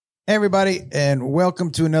Hey, everybody, and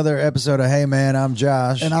welcome to another episode of Hey Man, I'm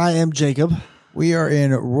Josh. And I am Jacob. We are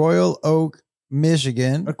in Royal Oak,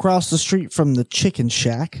 Michigan. Across the street from the Chicken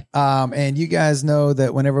Shack. And you guys know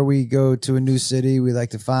that whenever we go to a new city, we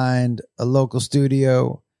like to find a local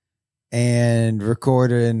studio and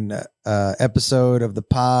record an episode of the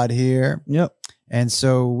pod here. Yep. And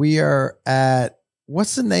so we are at,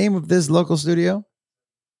 what's the name of this local studio?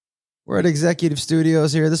 We're at Executive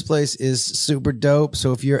Studios here. This place is super dope.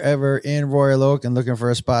 So if you're ever in Royal Oak and looking for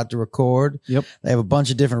a spot to record, Yep. They have a bunch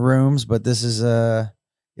of different rooms, but this is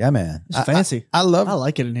yeah, man. It's fancy. I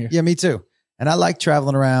like it in here. Yeah, me too. And I like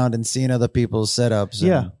traveling around and seeing other people's setups.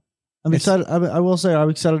 Yeah. I'm excited. I will say I'm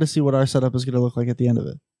excited to see what our setup is going to look like at the end of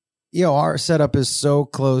it. You know, our setup is so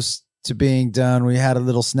close to being done. We had a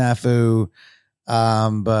little snafu.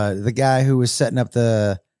 But the guy who was setting up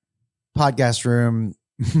the podcast room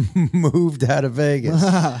moved out of Vegas.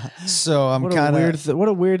 So I'm kind of what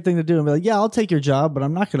a weird thing to do and be like, yeah, I'll take your job, but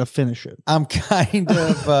I'm not going to finish it. I'm kind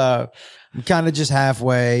of just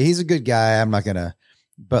halfway. He's a good guy. I'm not gonna,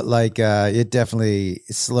 but like it definitely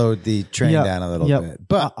slowed the train down a little bit.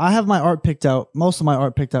 But I have my art picked out. Most of my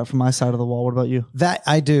art picked out from my side of the wall. What about you? That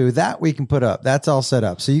I do. That we can put up. That's all set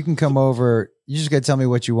up. So you can come over. You just got to tell me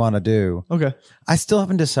what you want to do. Okay. I still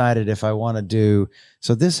haven't decided if I want to do.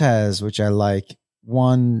 So this has, which I like,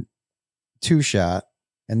 1 2-shot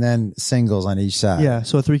and then singles on each side. Yeah.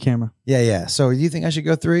 So a 3-camera. Yeah. So you think I should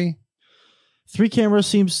go 3? 3 cameras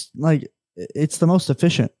seems like it's the most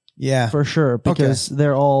efficient. Yeah, for sure, because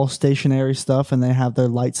they're all stationary stuff and they have their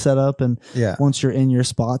light set up. And once you're in your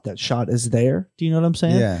spot, that shot is there. Do you know what I'm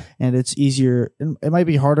saying? Yeah. And it's easier. It might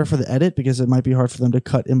be harder for the edit because it might be hard for them to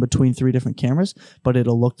cut in between 3 different cameras, but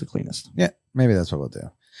it'll look the cleanest. Yeah, maybe that's what we'll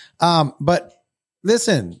do. But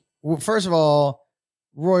listen, first of all,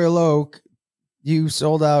 Royal Oak, you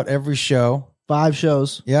sold out every show. 5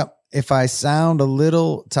 shows. Yep. If I sound a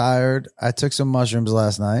little tired, I took some mushrooms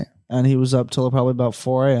last night. And he was up till probably about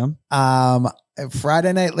 4 a.m.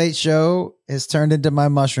 Friday night late show has turned into my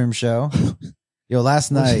mushroom show. Yo,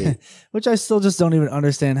 last night. Which I still just don't even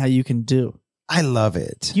understand how you can do. I love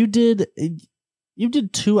it. You did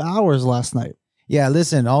 2 hours last night. Yeah,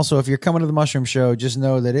 listen, also, if you're coming to the mushroom show, just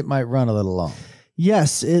know that it might run a little long.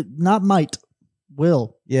 Yes,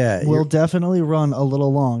 will. Yeah. Will definitely run a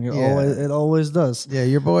little long. It always does. Yeah,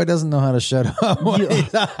 your boy doesn't know how to shut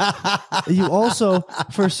up. You also,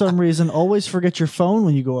 for some reason, always forget your phone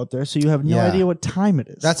when you go up there, so you have no idea what time it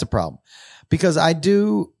is. That's a problem. Because I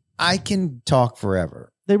can talk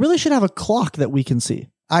forever. They really should have a clock that we can see.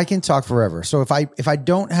 I can talk forever. So if I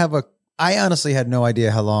don't have I honestly had no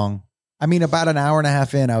idea how long. I mean, about an hour and a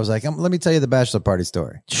half in, I was like, let me tell you the bachelor party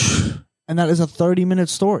story. And that is a 30-minute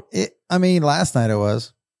story. Last night it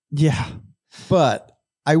was. Yeah. But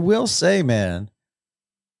I will say, man,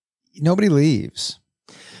 nobody leaves.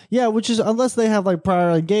 Yeah, which is unless they have like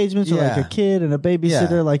prior engagements or like a kid and a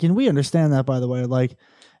babysitter. Like, and we understand that, by the way. Like,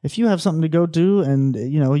 if you have something to go do and,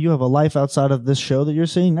 you have a life outside of this show that you're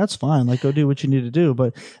seeing, that's fine. Like, go do what you need to do.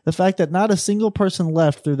 But the fact that not a single person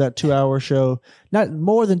left through that 2-hour show, not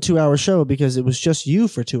more than 2-hour show because it was just you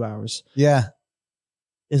for 2 hours. Yeah.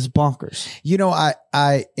 Is bonkers.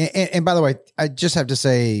 And by the way, I just have to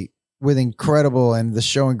say, with Incredible and the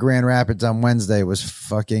show in Grand Rapids on Wednesday was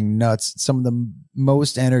fucking nuts. Some of the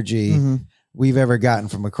most energy we've ever gotten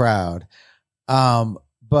from a crowd.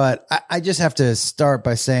 But I just have to start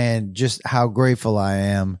by saying just how grateful I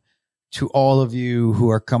am to all of you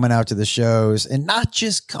who are coming out to the shows, and not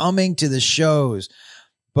just coming to the shows,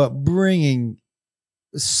 but bringing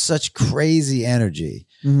such crazy energy.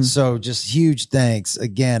 So just huge thanks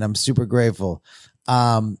again. I'm super grateful.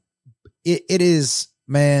 It is,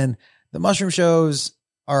 man, the mushroom shows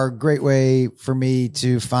are a great way for me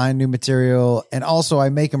to find new material. And also I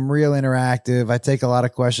make them real interactive. I take a lot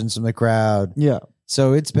of questions from the crowd. Yeah.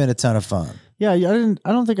 So it's been a ton of fun. Yeah.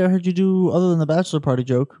 I don't think I heard you do, other than the bachelor party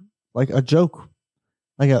joke, like a joke.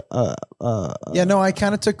 Like I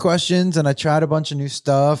kind of took questions and I tried a bunch of new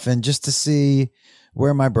stuff, and just to see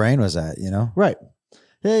where my brain was at, Right.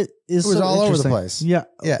 It was all over the place. Yeah.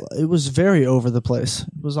 It was very over the place.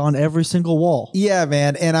 It was on every single wall. Yeah,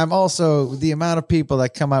 man. And I'm also, the amount of people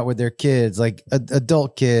that come out with their kids, like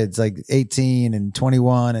adult kids, like 18 and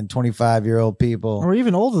 21 and 25-year-old people. Or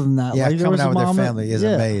even older than that. Yeah, like, coming out with their family is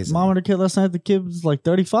amazing. Mom and her kid last night, the kid was like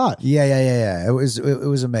 35. Yeah. It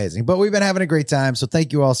was amazing. But we've been having a great time. So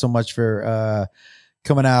thank you all so much for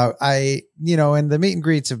coming out. And the meet and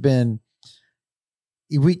greets have been,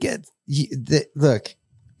 look,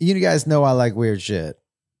 you guys know I like weird shit.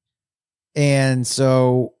 And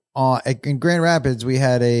so in Grand Rapids, we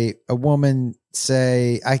had a woman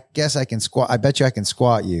say, I guess I can squat. I bet you I can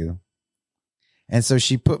squat you. And so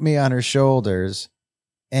she put me on her shoulders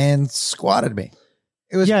and squatted me.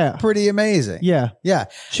 It was pretty amazing. Yeah. Yeah.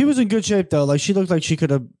 She was in good shape though. Like she looked like she could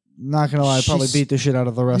have, not gonna lie, probably beat the shit out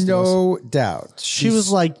of the rest of us. No doubt. She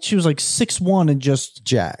was like 6'1" and just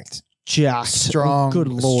jacked. Strong. Good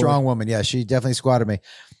Lord. Strong woman. Yeah, she definitely squatted me.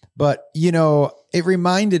 But, it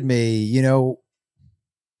reminded me,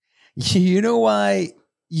 why,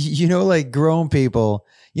 like grown people,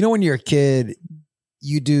 when you're a kid,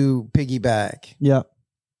 you do piggyback. Yeah.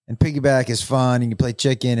 And piggyback is fun, and you play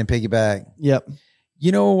chicken and piggyback. Yep.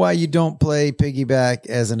 You know why you don't play piggyback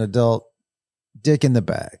as an adult? Dick in the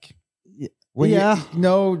back.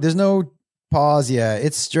 No, there's no pause. Yeah,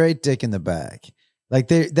 it's straight dick in the back.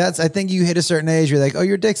 Like I think you hit a certain age, you're like, oh,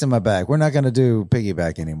 your dick's in my back. We're not going to do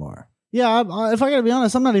piggyback anymore. Yeah, if I got to be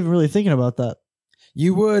honest, I'm not even really thinking about that.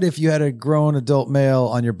 You would if you had a grown adult male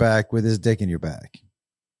on your back with his dick in your back.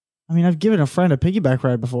 I mean, I've given a friend a piggyback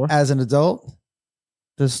ride before. As an adult?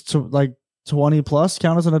 Does 20 plus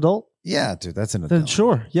count as an adult? Yeah, dude, that's an adult. Then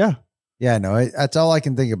sure, yeah. Yeah, no, that's all I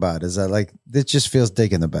can think about is that it just feels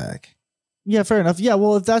dick in the back. Yeah, fair enough. Yeah,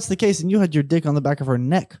 well, if that's the case, and you had your dick on the back of her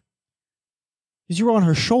neck. Because you were on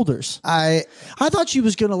her shoulders. I thought she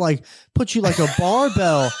was going to put you like a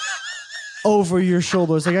barbell over your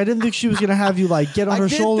shoulders. Like I didn't think she was going to have you get on her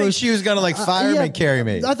shoulders. Think she was going to fireman carry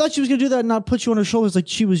me. I thought she was going to do that and not put you on her shoulders like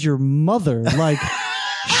she was your mother.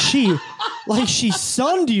 She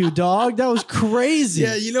sunned you, dog. That was crazy.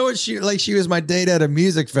 Yeah, you know what? She was my date at a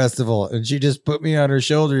music festival, and she just put me on her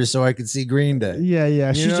shoulders so I could see Green Day.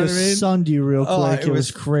 Yeah. She just sunned you real quick. It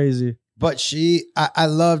was crazy. But I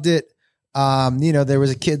loved it. There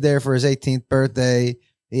was a kid there for his 18th birthday.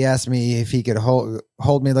 He asked me if he could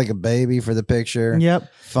hold me like a baby for the picture.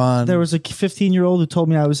 Yep. Fun. There was a 15-year-old who told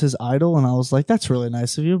me I was his idol, and I was like, that's really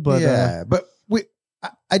nice of you. But yeah, but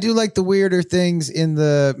I do like the weirder things in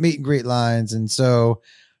the meet and greet lines. And so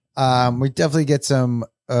we definitely get some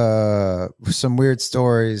weird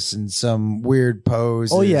stories and some weird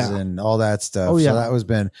poses and all that stuff. So that was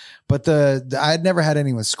but I had never had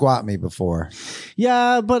anyone squat me before.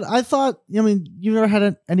 Yeah, but I thought, you never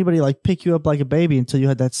had anybody pick you up like a baby until you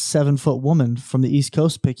had that 7-foot woman from the East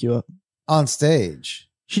Coast pick you up. On stage.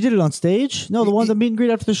 She did it on stage? No, the one that meet and greet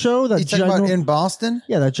after the show. You talking about in Boston?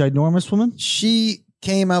 Yeah, that ginormous woman. She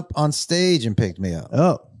came up on stage and picked me up.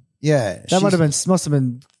 Oh. Yeah. That must have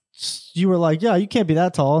been, you were like, yeah, you can't be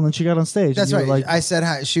that tall. And then she got on stage. That's right. I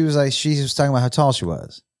said, she was talking about how tall she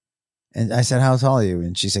was. And I said, how tall are you?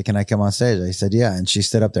 And she said, can I come on stage? I said, yeah. And she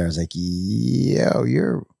stood up there. I was like, yo,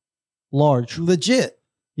 you're large. Legit.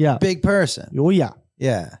 Yeah. Big person. Oh, yeah.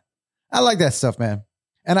 Yeah. I like that stuff, man.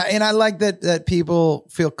 And I like that people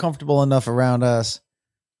feel comfortable enough around us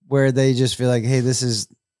where they just feel like, hey,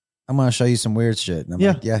 I'm going to show you some weird shit. And I'm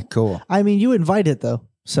like, yeah, cool. I mean, you invite it though.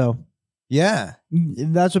 So yeah,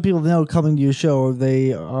 that's what people know coming to your show. If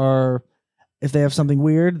they have something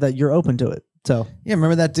weird, that you're open to it. So yeah,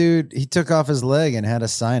 remember that dude? He took off his leg and had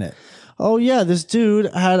us sign it. Oh yeah, this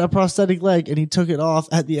dude had a prosthetic leg and he took it off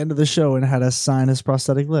at the end of the show and had us sign his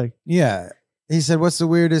prosthetic leg. Yeah, he said, "What's the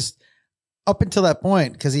weirdest?" Up until that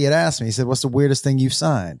point, because he had asked me, he said, "What's the weirdest thing you've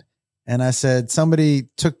signed?" And I said, somebody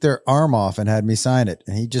took their arm off and had me sign it.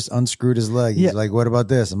 And he just unscrewed his leg. He's like, what about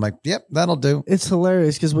this? I'm like, yep, that'll do. It's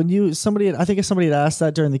hilarious because when I think somebody had asked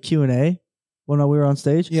that during the Q&A when we were on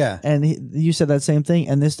stage. Yeah. And you said that same thing.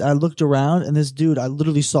 And I looked around and this dude, I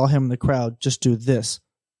literally saw him in the crowd just do this.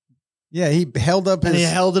 Yeah, he held up he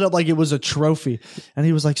held it up like it was a trophy. And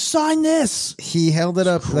he was like, sign this. He held it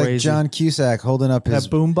up like John Cusack holding up his...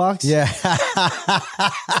 That boombox? Yeah.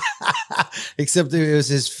 Except it was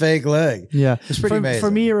his fake leg. Yeah. It's pretty amazing.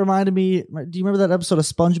 For me, it reminded me... Do you remember that episode of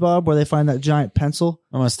SpongeBob where they find that giant pencil?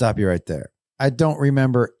 I'm going to stop you right there. I don't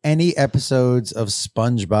remember any episodes of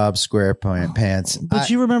SpongeBob SquarePants.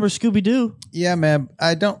 But you remember Scooby-Doo? Yeah, man.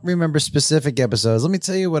 I don't remember specific episodes. Let me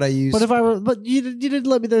tell you what I used. But you didn't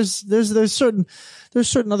let me. There's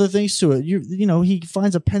certain other things to it. You know he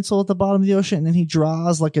finds a pencil at the bottom of the ocean and then he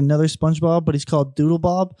draws like another SpongeBob, but he's called Doodle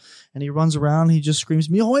Bob, and he runs around. And he just screams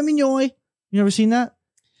 "Mioy, mioy." You never seen that?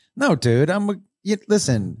 No, dude.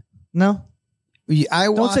 Listen. No.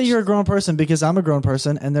 Don't say you're a grown person because I'm a grown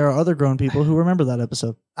person and there are other grown people who remember that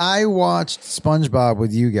episode. I watched SpongeBob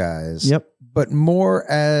with you guys. Yep. But more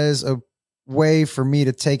as a way for me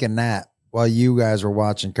to take a nap while you guys were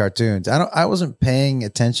watching cartoons. I wasn't paying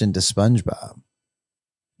attention to SpongeBob.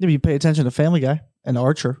 Yeah, you pay attention to Family Guy and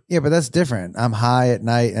Archer. Yeah, but that's different. I'm high at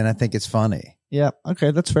night and I think it's funny. Yeah.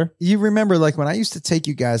 Okay, that's fair. You remember when I used to take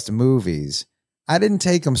you guys to movies, I didn't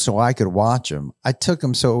take them so I could watch them. I took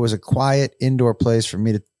them so it was a quiet indoor place for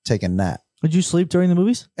me to take a nap. Did you sleep during the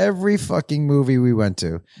movies? Every fucking movie we went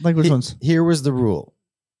to. Like which ones? Here was the rule.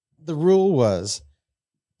 The rule was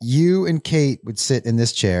you and Kate would sit in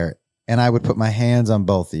this chair and I would put my hands on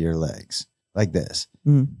both of your legs like this.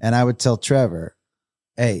 Mm. And I would tell Trevor,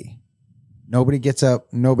 hey, nobody gets up,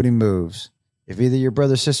 nobody moves. If either your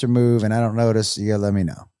brother or sister move and I don't notice, you gotta let me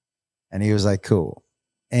know. And he was like, cool.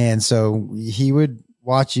 And so he would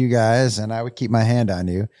watch you guys and I would keep my hand on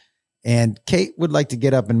you. And Kate would like to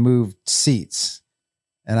get up and move seats.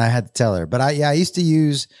 And I had to tell her. But I used to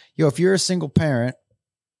use, if you're a single parent,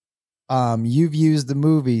 you've used the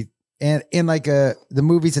movie and in like the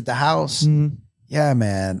movies at the house. Mm-hmm. Yeah,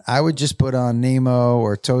 man. I would just put on Nemo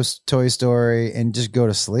or Toy Story and just go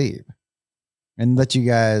to sleep and let you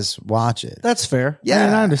guys watch it. That's fair.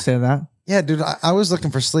 Yeah. I understand that. Yeah, dude. I was looking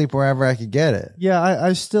for sleep wherever I could get it. Yeah,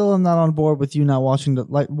 I still am not on board with you not wanting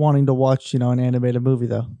to watch, an animated movie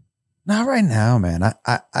though. Not right now, man.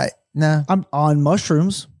 No. I'm on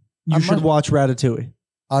mushrooms. You should watch Ratatouille.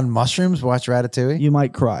 On mushrooms, watch Ratatouille? You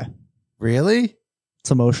might cry. Really? It's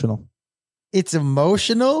emotional. It's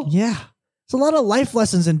emotional? Yeah. It's a lot of life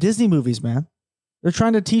lessons in Disney movies, man. They're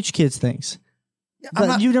trying to teach kids things.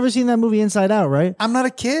 You've never seen that movie Inside Out, right? I'm not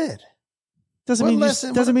a kid. Doesn't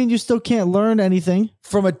mean you still can't learn anything.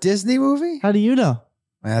 From a Disney movie? How do you know?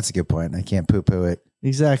 That's a good point. I can't poo-poo it.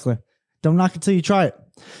 Exactly. Don't knock it till you try it.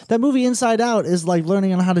 That movie Inside Out is like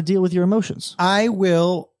learning on how to deal with your emotions. I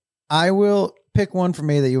will pick one for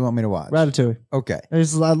me that you want me to watch. Ratatouille. Okay.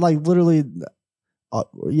 It's like literally,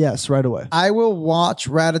 yes, right away. I will watch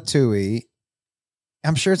Ratatouille.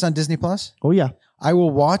 I'm sure it's on Disney Plus. Oh, yeah. I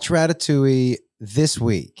will watch Ratatouille this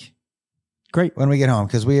week. Great. When we get home,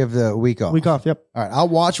 because we have the week off. Week off, yep. All right. I'll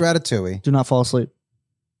watch Ratatouille. Do not fall asleep.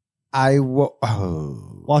 I will.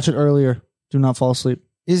 Oh. Watch it earlier. Do not fall asleep.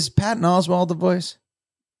 Is Patton Oswalt the voice?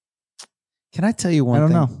 Can I tell you one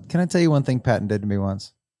thing? I don't know. Can I tell you one thing Patton did to me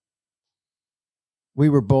once? We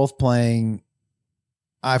were both playing,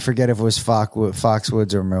 I forget if it was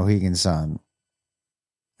Foxwoods or Mohegan Sun.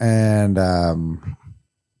 And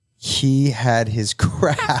he had his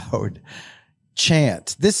crowd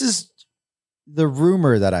chant. This is the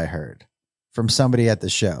rumor that I heard from somebody at the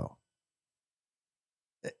show.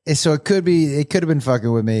 So it could have been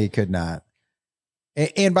fucking with me. It could not.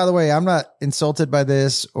 And by the way, I'm not insulted by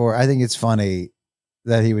this, or I think it's funny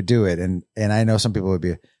that he would do it. And I know some people would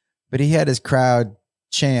be, but he had his crowd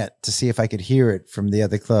chant to see if I could hear it from the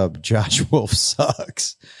other club. Josh Wolf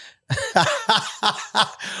sucks.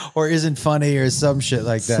 Or isn't funny or some shit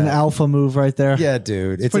like that. It's an alpha move right there. Yeah,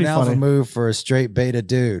 dude. It's an alpha move for a straight beta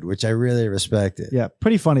dude, which I really respected. Yeah.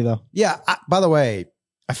 Pretty funny though. Yeah. By the way,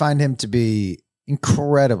 I find him to be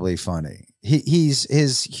incredibly funny.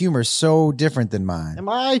 His humor is so different than mine. Am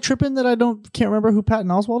I tripping that can't remember who Patton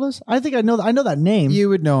Oswalt is? I think I know that name. You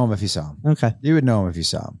would know him if you saw him. Okay. You would know him if you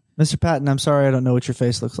saw him. Mr. Patton, I'm sorry I don't know what your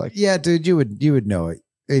face looks like. Yeah, dude, you would know it.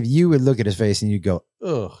 If you would look at his face and you'd go,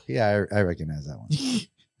 "Oh, yeah, I recognize that one."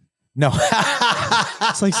 No.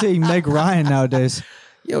 It's like saying Meg Ryan nowadays.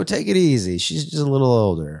 Yo, take it easy. She's just a little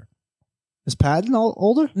older. Is Patton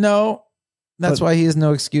older? No. That's why he has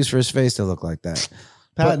no excuse for his face to look like that.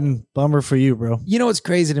 Patton, bummer for you, bro. You know what's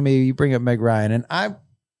crazy to me? You bring up Meg Ryan, and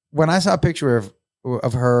when I saw a picture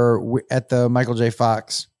of her at the Michael J.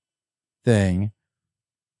 Fox thing,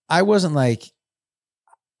 I wasn't like,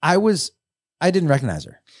 I didn't recognize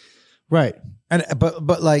her, right? And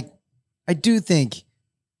but like, I do think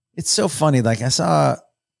it's so funny. Like I saw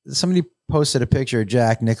somebody posted a picture of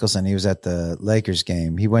Jack Nicholson. He was at the Lakers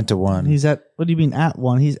game. He went to one. He's at. What do you mean at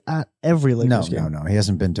one? He's at every Lakers game. No. He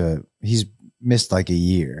hasn't been to. He's missed like a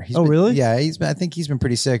year. Really? Yeah, I think he's been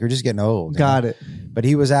pretty sick or just getting old. Got it. But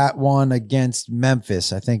he was at one against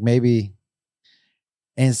Memphis, I think maybe.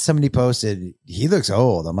 And somebody posted, he looks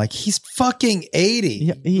old. I'm like, he's fucking 80.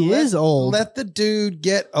 Yeah, he is old. Let the dude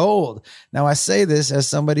get old. Now I say this as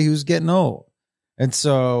somebody who's getting old. And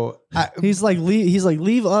so he's like,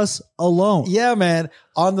 leave us alone. Yeah, man.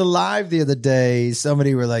 On the live the other day,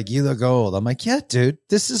 somebody were like, you look old. I'm like, yeah, dude,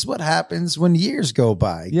 this is what happens when years go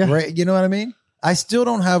by. Yeah. Right? You know what I mean? I still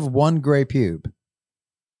don't have one gray pube.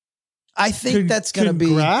 I think that's going to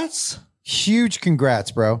be huge.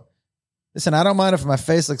 Congrats, bro. Listen, I don't mind if my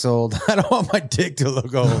face looks old. I don't want my dick to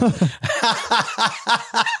look old.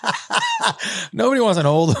 Nobody wants an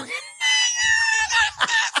old look.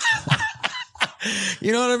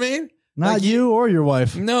 You know what I mean? Not like you or your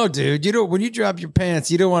wife. No, dude. You don't. When you drop your pants,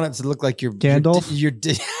 you don't want it to look like your Gandalf. Your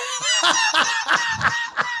dick.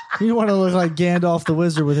 You want to look like Gandalf the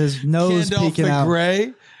Wizard with his nose Gandalf peeking the out.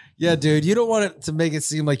 Gray. Yeah, dude. You don't want it to make it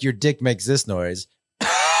seem like your dick makes this noise.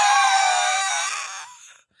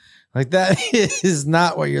 Like that is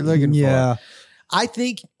not what you're looking for. I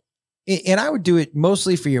think, and I would do it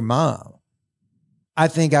mostly for your mom. I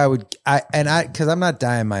think I would, because I'm not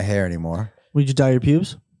dyeing my hair anymore. Would you dye your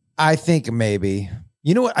pubes? I think maybe.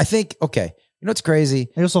 You know what? I think, okay. You know what's crazy?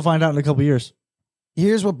 I guess we'll find out in a couple years.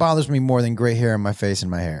 Here's what bothers me more than gray hair in my face and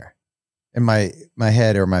my hair. In my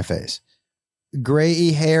head or my face.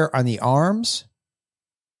 Gray hair on the arms,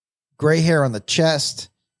 gray hair on the chest,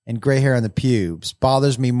 and gray hair on the pubes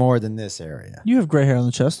bothers me more than this area. You have gray hair on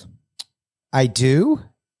the chest. I do?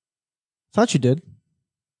 Thought you did.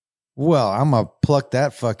 Well, I'm going to pluck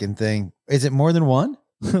that fucking thing. Is it more than one?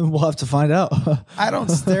 We'll have to find out. I don't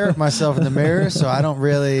stare at myself in the mirror, so I don't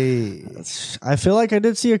really... I feel like I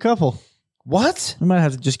did see a couple. What? We might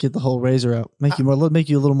have to just get the whole razor out. Make you a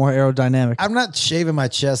little more aerodynamic. I'm not shaving my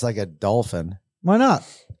chest like a dolphin. Why not?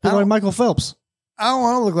 Like Michael Phelps. I don't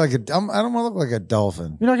want to look like I don't want to look like a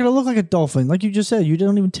dolphin. You're not going to look like a dolphin. Like you just said, you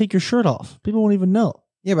don't even take your shirt off. People won't even know.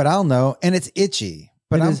 Yeah, but I'll know. And it's itchy.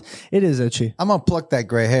 But it is itchy. I'm going to pluck that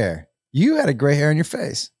gray hair. You had a gray hair in your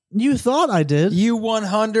face. You thought I did. You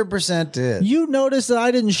 100% did. You noticed that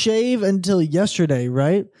I didn't shave until yesterday,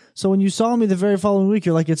 right? So when you saw me the very following week,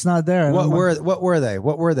 you're like, it's not there. And what were they?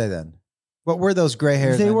 What were they then? What were those gray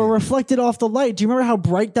hairs? They were reflected off the light. Do you remember how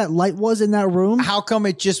bright that light was in that room? How come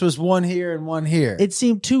it just was one here and one here? It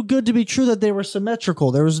seemed too good to be true that they were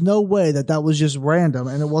symmetrical. There was no way that was just random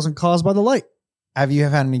and it wasn't caused by the light. Have you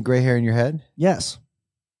had any gray hair in your head? Yes.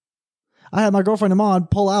 I had my girlfriend Maaan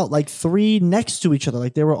pull out like 3 next to each other.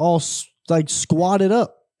 Like they were all like squatted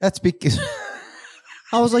up. That's because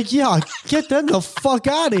I was like, yeah, get them the fuck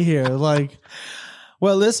out of here. Like,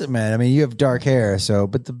 well, listen, man. I mean, you have dark hair,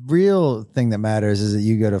 but the real thing that matters is that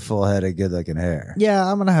you got a full head of good looking hair. Yeah,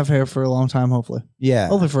 I'm gonna have hair for a long time, hopefully. Yeah,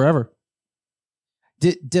 hopefully forever.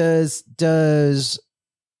 Does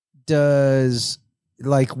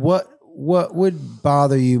like what would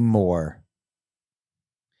bother you more?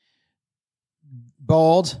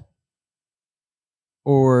 Bald,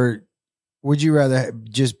 or would you rather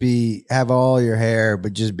just have all your hair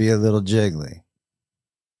but just be a little jiggly?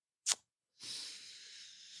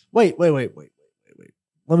 Wait. Let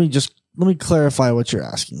me clarify what you're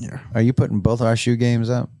asking here. Are you putting both our shoe games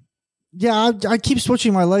up? Yeah, I keep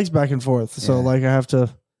switching my legs back and forth, so like I have to,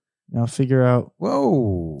 figure out.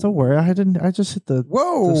 Whoa! Don't worry, I just hit the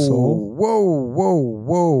whoa, the sole.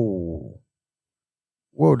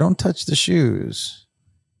 Whoa! Don't touch the shoes.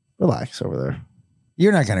 Relax over there.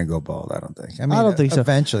 You're not gonna go bald, I don't think. I mean, I don't think so.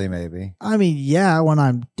 Eventually, maybe. I mean, yeah, when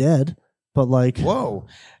I'm dead, but like, whoa!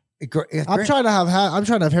 I'm trying to have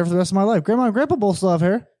hair for the rest of my life. Grandma and Grandpa both still have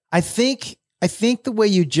hair. I think the way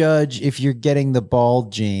you judge if you're getting the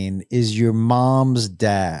bald gene is your mom's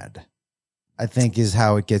dad. I think is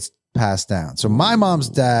how it gets passed down. So my mom's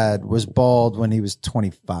dad was bald when he was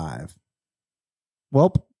 25.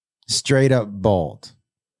 Welp. Straight up bald.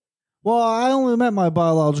 Well, I only met my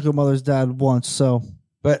biological mother's dad once, so.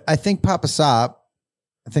 But I think Papa Sop,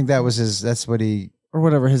 I think that's what he. Or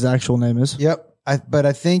whatever his actual name is. Yep. But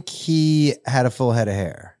I think he had a full head of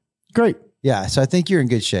hair. Great. Yeah. So I think you're in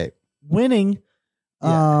good shape. Winning.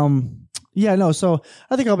 Yeah. So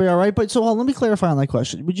I think I'll be all right. But so let me clarify on that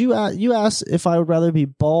question. Would you ask if I would rather be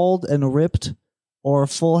bald and ripped or a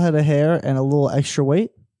full head of hair and a little extra weight?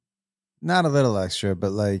 Not a little extra,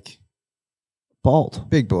 but like. Bald.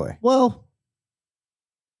 Big boy. Well,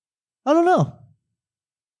 I don't know.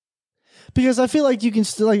 Because I feel like you can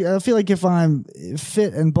still I feel like if I'm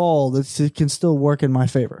fit and bald, it can still work in my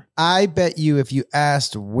favor. I bet you if you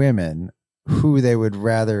asked women who they would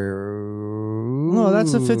rather. No,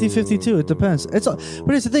 that's a 50-50 too. It depends.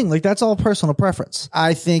 But it's the thing, like that's all personal preference.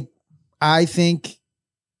 I think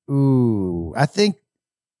full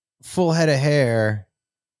head of hair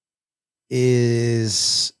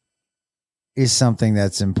is something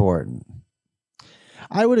that's important.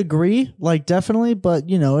 I would agree, like definitely, but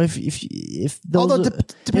if those, although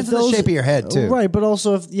depends on the shape of your head too, right? But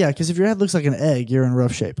also, because if your head looks like an egg, you're in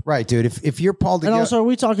rough shape, right, dude? If you're bald, and also, are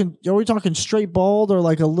we talking straight bald or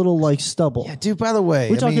like a little like stubble? Yeah, dude. By the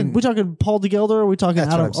way, we talking Paul DeGelder, or are we talking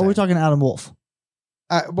Adam? Are we talking Adam Wolf?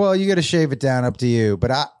 Well, you got to shave it down, up to you.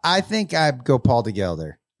 But I think I'd go Paul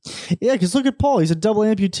DeGelder. Yeah, because look at Paul; he's a double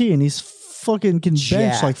amputee, and he's fucking can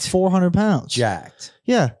bench like 400 pounds. Jacked.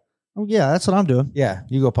 Yeah. Oh, yeah, that's what I'm doing. Yeah,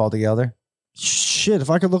 you go Paul DeGelder. Shit, if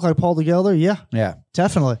I could look like Paul DeGelder, yeah,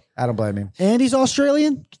 definitely. I don't blame him. And he's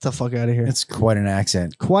Australian. Get the fuck out of here. It's quite an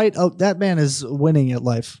accent. That man is winning at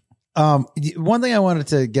life. One thing I wanted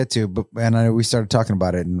to get to, and I know we started talking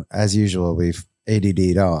about it, and as usual, we've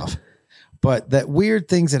ADD'd off. But that weird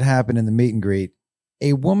things that happened in the meet and greet.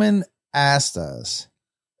 A woman asked us.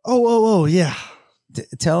 Oh, yeah.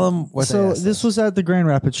 Tell them what. So this was at the Grand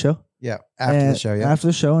Rapids show. Yeah, after the show. Yeah, after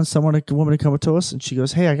the show, and a woman had come up to us, and she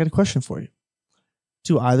goes, "Hey, I got a question for you.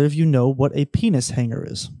 Do either of you know what a penis hanger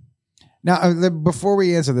is?" Now, before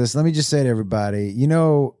we answer this, let me just say to everybody,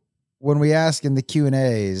 when we ask in the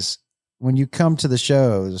Q&As, when you come to the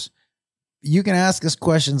shows, you can ask us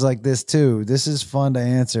questions like this too. This is fun to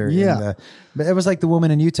answer. Yeah. But it was like the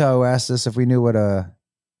woman in Utah who asked us if we knew what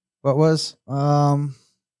was?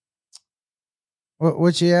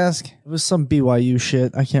 What'd she ask? It was some BYU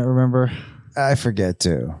shit. I can't remember. I forget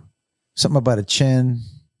too. Something about a chin.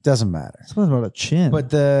 Doesn't matter. Something about a chin.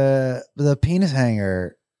 But the penis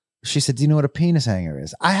hanger, she said, "Do you know what a penis hanger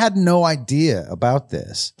is?" I had no idea about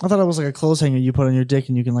this. I thought it was like a clothes hanger you put on your dick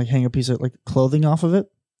and you can like hang a piece of like clothing off of it.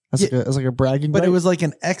 As like a bragging But right? it was like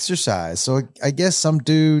an exercise. So I guess some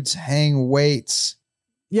dudes hang weights.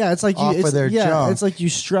 Yeah, it's like of their junk. It's like you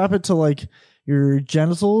strap it to like your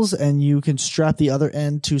genitals and you can strap the other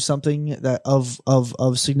end to something that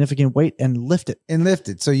of significant weight and lift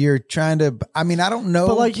it. So you're trying to, I mean, I don't know.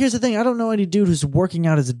 But like, here's the thing. I don't know any dude who's working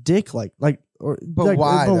out his dick why?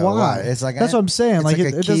 It's like, that's what I'm saying. It's like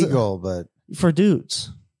a it Kegel, but for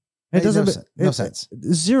dudes, it doesn't no sense.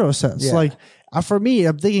 Zero sense. Yeah. Like for me,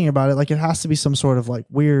 I'm thinking about it. Like it has to be some sort of like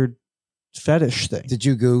weird fetish thing. Did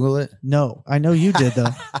you Google it? No, I know you did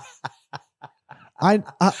though. I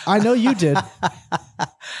know you did.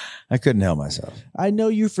 I couldn't help myself. I know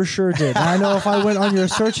you for sure did. And I know if I went on your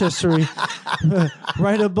search history,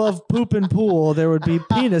 right above poop and pool, there would be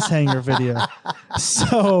penis hanger video.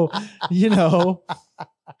 So, it all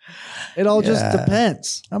just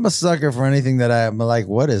depends. I'm a sucker for anything that I'm like,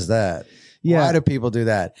 what is that? Yeah. Why do people do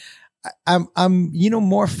that? I'm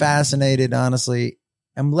more fascinated, honestly.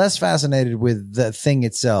 I'm less fascinated with the thing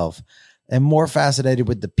itself and more fascinated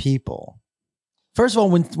with the people. First of all,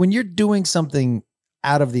 when you're doing something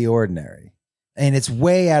out of the ordinary, and it's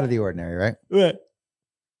way out of the ordinary, right? Right.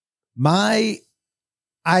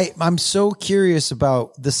 I'm so curious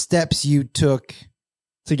about the steps you took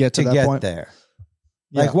to get to that point there.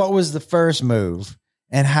 Yeah. Like, what was the first move,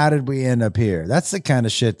 and how did we end up here? That's the kind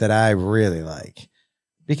of shit that I really like,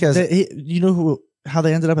 because how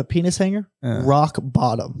they ended up at penis hanger? Rock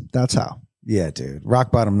bottom. That's how. Yeah, dude.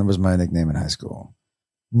 Rock bottom. That was my nickname in high school.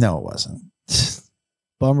 No, it wasn't.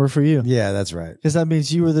 Bummer for you. Yeah, that's right. Because that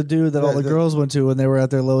means you were the dude that all the girls went to when they were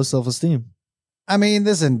at their lowest self-esteem. I mean,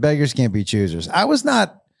 listen, beggars can't be choosers. I was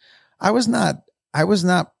not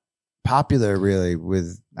popular really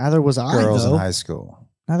with neither was girls in high school.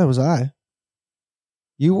 Neither was I.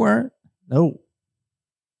 You weren't? No.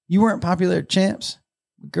 You weren't popular at Champs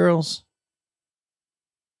with girls?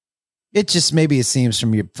 It just maybe it seems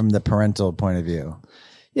from the parental point of view.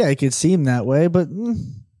 Yeah, it could seem that way, but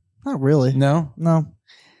not really. No?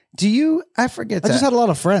 Do you? I forget. I just had a lot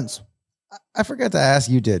of friends. I forgot to ask.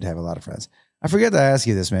 You did have a lot of friends. I forget to ask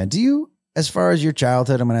you this, man. Do you, as far as your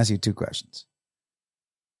childhood, I'm going to ask you two questions.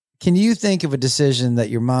 Can you think of a decision that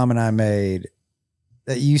your mom and I made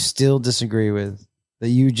that you still disagree with, that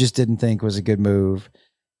you just didn't think was a good move?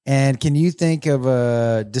 And can you think of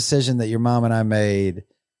a decision that your mom and I made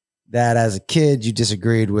that as a kid you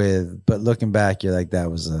disagreed with, but looking back, you're like, that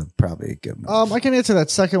was probably a good move? I can answer that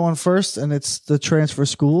second one first, and it's the transfer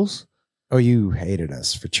schools. Oh, you hated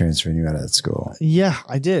us for transferring you out of that school. Yeah,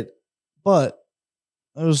 I did. But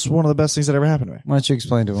it was one of the best things that ever happened to me. Why don't you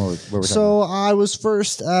explain to me what we're talking So about? I was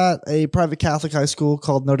first at a private Catholic high school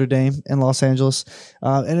called Notre Dame in Los Angeles.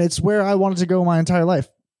 And it's where I wanted to go my entire life.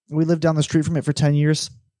 We lived down the street from it for 10 years.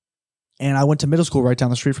 And I went to middle school right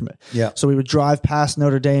down the street from it. Yeah. So we would drive past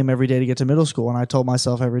Notre Dame every day to get to middle school. And I told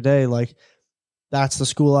myself every day, like, that's the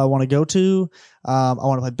school I want to go to. I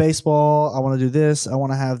want to play baseball. I want to do this. I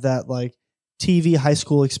want to have that like TV high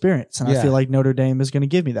school experience. And I feel like Notre Dame is going to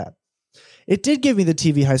give me that. It did give me the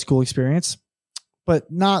TV high school experience,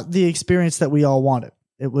 but not the experience that we all wanted.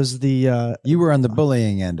 It was the you were on the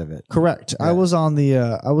bullying end of it. Correct. Yeah. I was on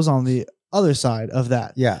the other side of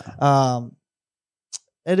that. Yeah.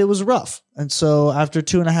 And it was rough. And so after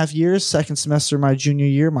 2.5 years, second semester, my junior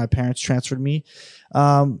year, my parents transferred me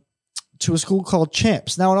to a school called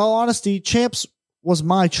Champs. Now, in all honesty, Champs was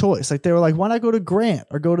my choice. Like, they were like, why not go to Grant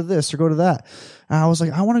or go to this or go to that? And I was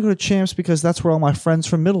like, I want to go to Champs because that's where all my friends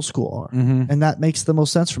from middle school are. Mm-hmm. And that makes the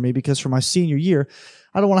most sense for me because for my senior year,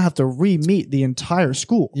 I don't want to have to re-meet the entire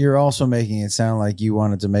school. You're also making it sound like you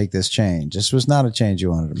wanted to make this change. This was not a change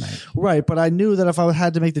you wanted to make. Right. But I knew that if I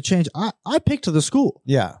had to make the change, I picked the school.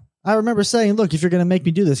 Yeah. I remember saying, look, if you're going to make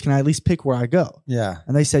me do this, can I at least pick where I go? Yeah.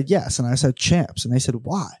 And they said yes. And I said Champs. And they said,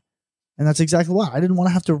 why? And that's exactly why. I didn't want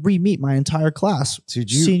to have to re-meet my entire class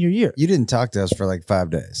senior year. You didn't talk to us for like 5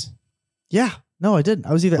 days. Yeah. No, I didn't.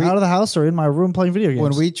 I was either out of the house or in my room playing video games.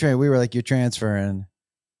 When we were like, you're transferring,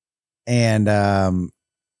 and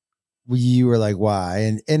you were like,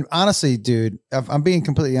 why? And honestly, dude, if I'm being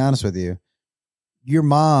completely honest with you, your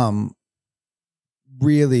mom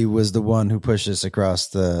really was the one who pushed us across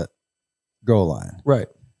the goal line. Right.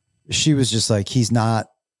 She was just like, he's not.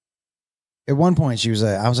 At one point, she was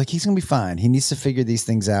like, I was like, he's gonna be fine. He needs to figure these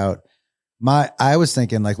things out. I was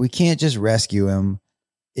thinking like, we can't just rescue him.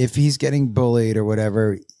 If he's getting bullied or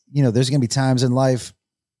whatever, there's going to be times in life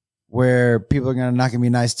where people are not going to be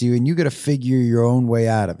nice to you and you got to figure your own way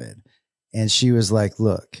out of it. And she was like,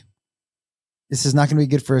 look, this is not going to be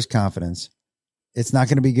good for his confidence. It's not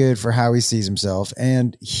going to be good for how he sees himself.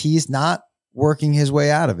 And he's not working his way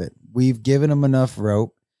out of it. We've given him enough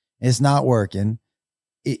rope. It's not working.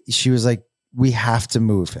 She was like, we have to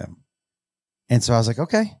move him. And so I was like,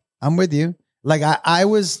 okay, I'm with you. Like I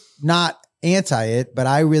was not anti it, but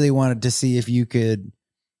I really wanted to see if you could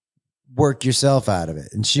work yourself out of it.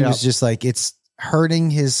 And she was just like, it's hurting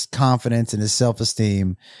his confidence and his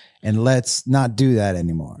self-esteem, and let's not do that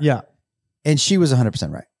anymore. Yeah. And she was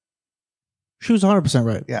 100% right. She was 100%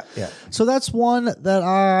 right. Yeah. Yeah. So that's one that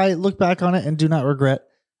I look back on it and do not regret,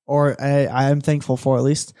 or I am thankful for at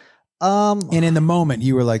least. And in the moment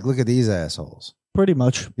you were like, look at these assholes. Pretty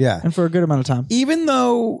much. Yeah. And for a good amount of time. Even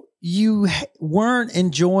though you weren't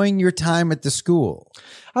enjoying your time at the school.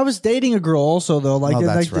 I was dating a girl also though. Like,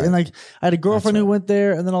 right. And like I had a girlfriend who went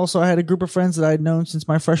there, and then also I had a group of friends that I had known since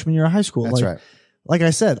my freshman year of high school. That's right. Like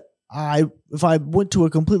I said, if I went to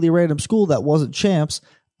a completely random school that wasn't Champs,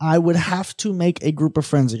 I would have to make a group of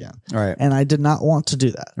friends again. Right. And I did not want to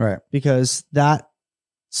do that. Right. Because that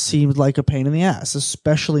seemed like a pain in the ass,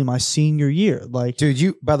 especially my senior year. Like,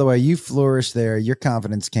 dude, by the way, you flourished there. Your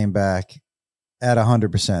confidence came back at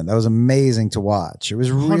 100%. That was amazing to watch. It was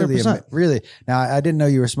really, really. Now, I didn't know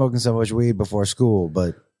you were smoking so much weed before school,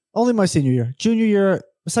 but only my senior year. Junior year,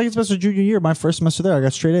 second semester, junior year, my first semester there, I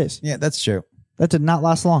got straight A's. Yeah, that's true. That did not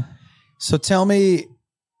last long. So tell me,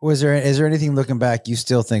 is there anything looking back you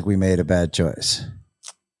still think we made a bad choice?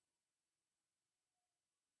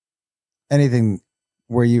 Anything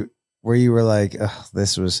where you were like, oh,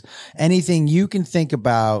 this was anything you can think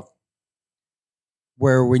about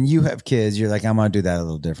where when you have kids, you're like, I'm going to do that a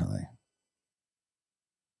little differently.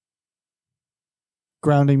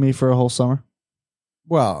 Grounding me for a whole summer.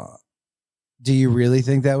 Well, do you really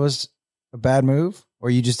think that was a bad move, or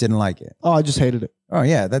you just didn't like it? Oh, I just hated it. Oh,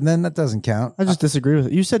 yeah. Then that doesn't count. I just disagree with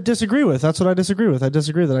it. You said disagree with. That's what I disagree with. I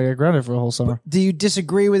disagree that I got grounded for a whole summer. But do you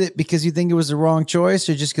disagree with it because you think it was the wrong choice,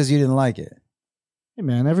 or just because you didn't like it? Hey,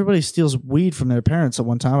 man, everybody steals weed from their parents at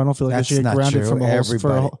one time. I don't feel like I should get grounded from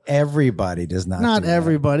everybody does not. Not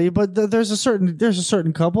everybody, but there's a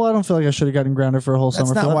certain couple. I don't feel like I should have gotten grounded for a whole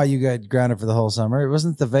summer. That's not why you got grounded for the whole summer. It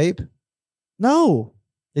wasn't the vape. No.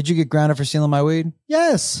 Did you get grounded for stealing my weed?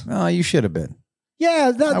 Yes. Oh, you should have been.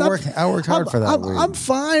 Yeah, I worked hard for that. I'm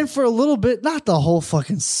fine for a little bit, not the whole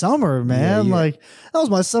fucking summer, man. Yeah. Like that was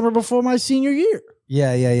my summer before my senior year.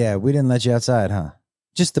 Yeah. We didn't let you outside, huh?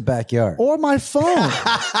 Just the backyard or my phone.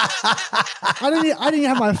 I didn't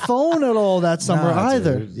have my phone at all that summer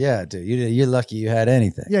either. Dude. Yeah, dude, you're lucky you had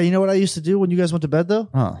anything. Yeah, you know what I used to do when you guys went to bed though?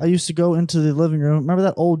 Huh. I used to go into the living room. Remember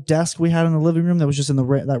that old desk we had in the living room that was just in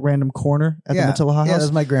that random corner at the Matilla house? Yeah, that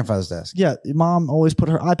was my grandfather's desk. Yeah, mom always put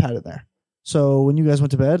her iPad in there. So when you guys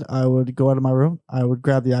went to bed, I would go out of my room. I would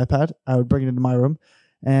grab the iPad. I would bring it into my room,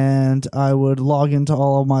 and I would log into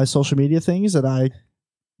all of my social media things that I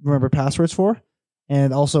remember passwords for.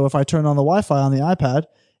 And also, if I turned on the Wi-Fi on the iPad,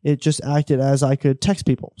 it just acted as I could text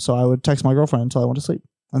people. So I would text my girlfriend until I went to sleep.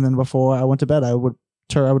 And then before I went to bed, I would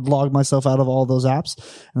log myself out of all those apps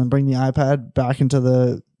and then bring the iPad back into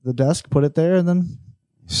the desk, put it there, and then...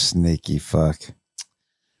 Sneaky fuck.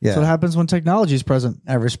 Yeah. That's what happens when technology is present.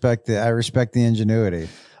 I respect the ingenuity.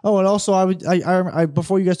 Oh, and also I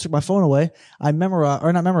before you guys took my phone away, I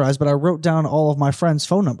wrote down all of my friends'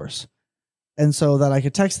 phone numbers. And so that I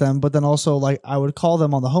could text them, but then also like I would call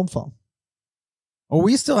them on the home phone. Oh,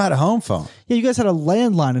 we still had a home phone. Yeah, you guys had a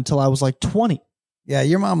landline until I was like 20. Yeah,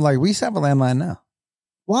 your mom we used to have a landline now.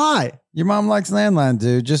 Why? Your mom likes landline,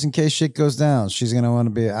 dude. Just in case shit goes down, she's gonna want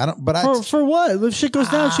to be. For what? If shit goes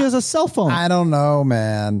down, she has a cell phone. I don't know,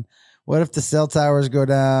 man. What if the cell towers go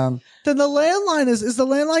down? Then the landline is the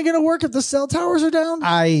landline going to work if the cell towers are down?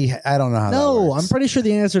 I don't know how that works. No, I'm pretty sure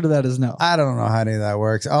the answer to that is no. I don't know how any of that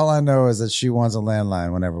works. All I know is that she wants a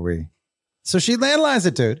landline whenever so she landlines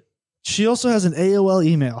it, dude. She also has an AOL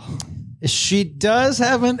email. She does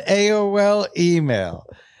have an AOL email.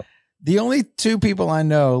 The only two people I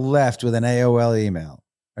know left with an AOL email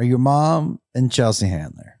are your mom and Chelsea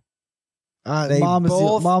Handler.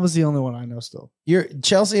 Mom is the only one I know still.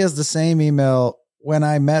 Chelsea has the same email when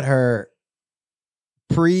I met her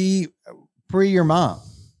pre your mom.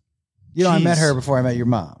 You know, I met her before I met your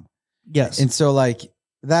mom. Yes. And so like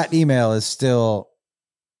that email is still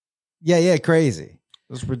crazy.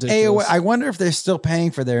 It's ridiculous. AOL, I wonder if they're still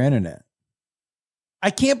paying for their internet. I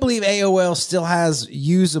can't believe AOL still has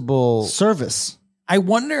usable service. I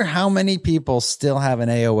wonder how many people still have an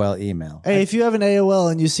AOL email. Hey, if you have an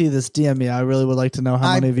AOL and you see this, DM me. I really would like to know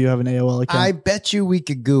how many of you have an AOL account. I bet you we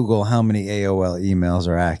could Google how many AOL emails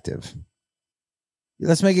are active.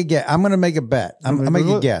 Let's make a guess. I'm going to make a bet. I'm going to make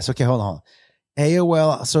a guess. Okay, hold on.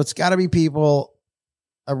 AOL. So it's got to be people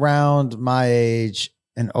around my age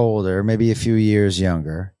and older, maybe a few years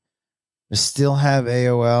younger, that still have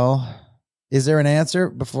AOL. Is there an answer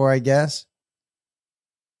before I guess?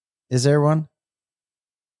 Is there one?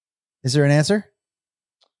 Is there an answer?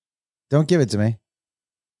 Don't give it to me.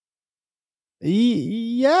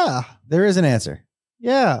 Yeah. There is an answer.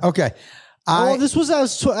 Yeah. Okay. This was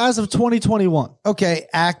as of 2021. Okay.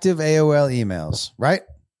 Active AOL emails, right?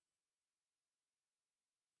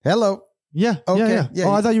 Hello. Yeah. Okay. Yeah.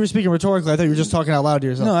 Oh, I thought you were speaking rhetorically. I thought you were just talking out loud to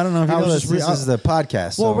yourself. No, I don't know if you know this. This is the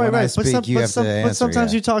podcast. So when I speak, you have to answer. But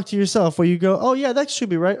sometimes you talk to yourself where you go, oh, yeah, that should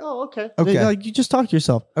be right. Oh, okay. Okay. Like you just talk to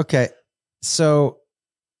yourself. Okay. So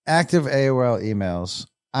active AOL emails.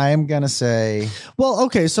 I am going to say. Well,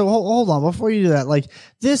 okay. So hold on. Before you do that, like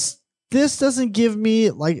this doesn't give me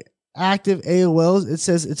like active AOLs. It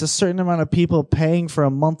says it's a certain amount of people paying for a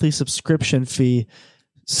monthly subscription fee.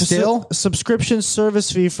 Still? Subscription service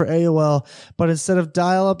fee for AOL, but instead of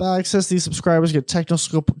dial-up access, these subscribers get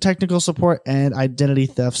technical support and identity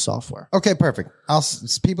theft software. Okay, perfect.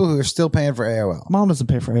 It's people who are still paying for AOL. Mom doesn't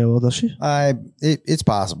pay for AOL, does she? It's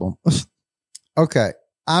possible. Okay,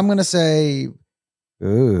 I'm gonna say,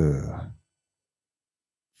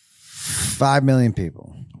 5 million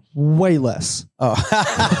people. Way less. Oh.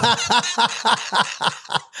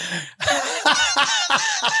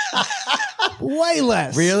 Way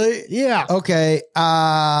less. Really? Yeah. Okay.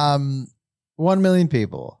 1 million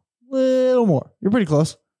people. Little more. You're pretty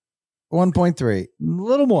close. 1.3.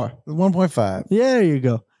 Little more. 1.5. Yeah, there you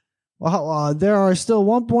go. Well, there are still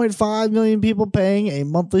 1.5 million people paying a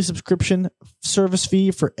monthly subscription service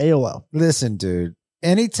fee for AOL. Listen, dude.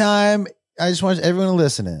 Anytime, I just want everyone to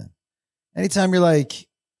listen in. Anytime you're like,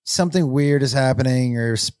 something weird is happening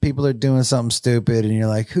or people are doing something stupid and you're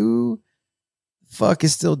like, who the fuck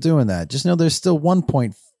is still doing that? Just know there's still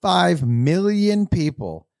 1.5 million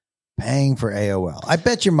people paying for AOL. I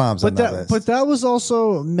bet your mom's on that list. But that was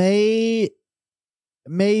also May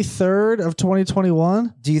 3rd of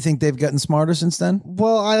 2021. Do you think they've gotten smarter since then?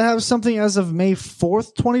 Well, I have something as of May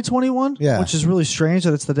 4th, 2021, which is really strange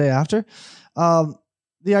that it's the day after.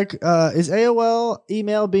 Is AOL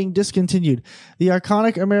email being discontinued? The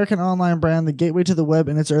iconic American online brand, the gateway to the web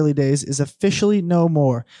in its early days, is officially no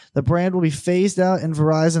more. The brand will be phased out in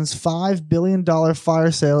Verizon's $5 billion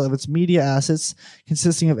fire sale of its media assets,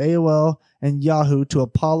 consisting of AOL and Yahoo, to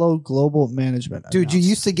Apollo Global Management. Dude, you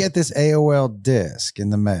used to get this AOL disc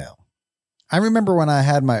in the mail. I remember when I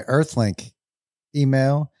had my Earthlink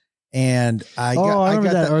email. And I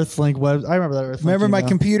remember that Earthlink web. I remember that Earthlink. Remember my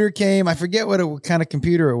computer came. I forget what kind of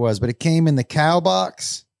computer it was, but it came in the cow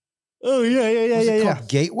box. Oh yeah.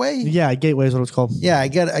 Gateway. Yeah, Gateway is what it's called. Yeah, I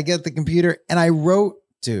get the computer, and I wrote,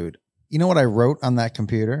 dude. You know what I wrote on that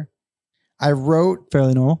computer? I wrote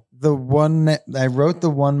fairly normal. I wrote the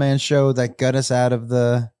one-man show that got us out of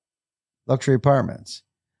the luxury apartments.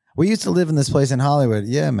 We used to live in this place in Hollywood.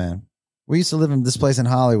 Yeah, man. We used to live in this place in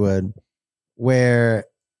Hollywood where.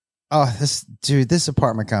 Oh, this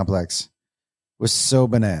apartment complex was so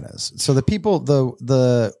bananas. So the people,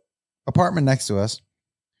 the apartment next to us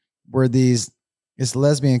were this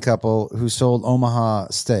lesbian couple who sold Omaha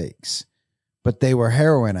steaks, but they were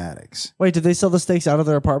heroin addicts. Wait, did they sell the steaks out of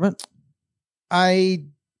their apartment? I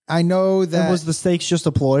know that. And was the steaks just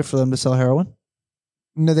a ploy for them to sell heroin?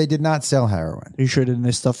 No, they did not sell heroin. Are you sure didn't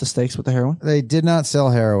they stuff the steaks with the heroin? They did not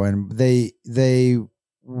sell heroin.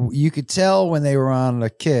 You could tell when they were on a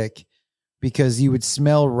kick because you would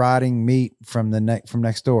smell rotting meat from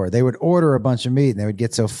next door. They would order a bunch of meat and they would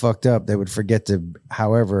get so fucked up they would forget to,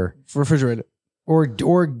 however, refrigerate it or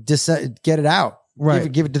get it out.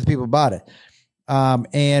 Right, give it to the people who bought it.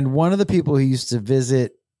 And one of the people who used to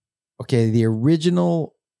visit, the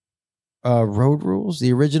original Road Rules,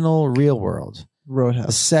 the original Real World, Roadhouse,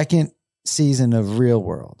 the second season of Real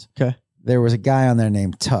World. Okay, there was a guy on there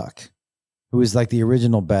named Tuck, who was like the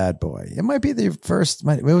original bad boy. It might be the first.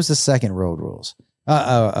 It was the second Road Rules.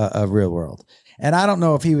 Real World. And I don't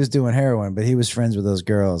know if he was doing heroin, but he was friends with those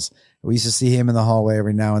girls. We used to see him in the hallway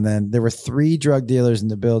every now and then. There were 3 drug dealers in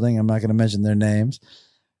the building. I'm not going to mention their names.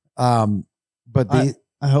 But I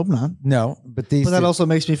hope not. No, but these. But that also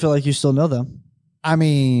makes me feel like you still know them. I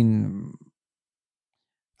mean,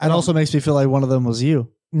 it also makes me feel like one of them was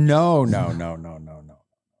you. No.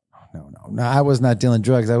 I was not dealing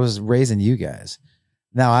drugs. I was raising you guys.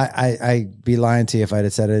 Now, I'd be lying to you if I'd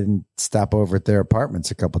have said I didn't stop over at their apartments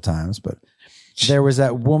a couple times, but there was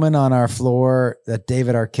that woman on our floor that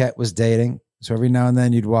David Arquette was dating. So every now and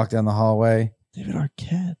then you'd walk down the hallway. David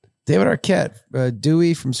Arquette,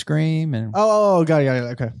 Dewey from Scream. And got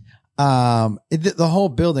it. Okay. The whole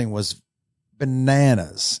building was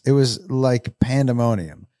bananas. It was like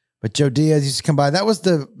pandemonium. But Joe Diaz used to come by. That was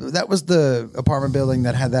the apartment building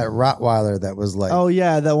that had that Rottweiler that was like, oh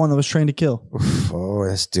yeah, that one that was trained to kill.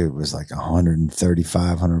 This dude was like 135,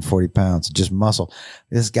 140 pounds, just muscle.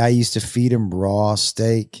 This guy used to feed him raw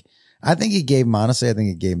steak. I think he gave him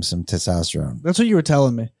some testosterone. That's what you were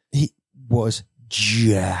telling me. He was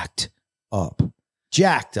jacked up.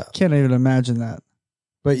 Can't even imagine that.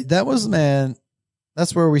 But that was, man,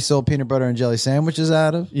 that's where we sold peanut butter and jelly sandwiches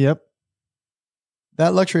out of. Yep.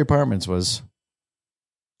 That luxury apartments was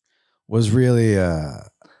really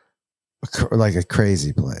like a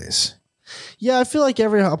crazy place. Yeah, I feel like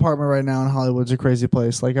every apartment right now in Hollywood's a crazy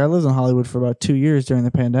place. Like I lived in Hollywood for about 2 years during the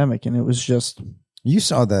pandemic, and it was just. You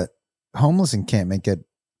saw that homeless encampment get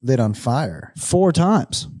lit on fire 4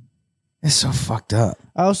 times. It's so fucked up.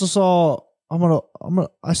 I also saw.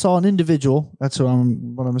 I saw an individual. That's what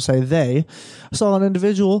I'm going to say. I saw an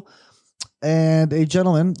individual and a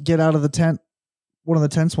gentleman get out of the tent. One of the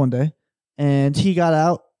tents one day, and he got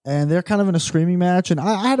out, and they're kind of in a screaming match. And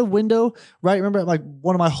I had a window, right? Remember, like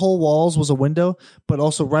one of my whole walls was a window, but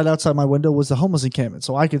also right outside my window was the homeless encampment,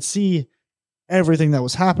 so I could see everything that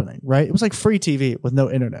was happening. Right? It was like free TV with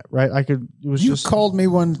no internet. Right? You called me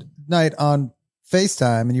one night on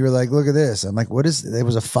FaceTime, and you were like, "Look at this." I'm like, "What is?" It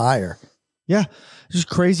was a fire. Yeah. Just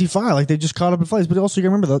crazy fire. Like they just caught up in flames. But also you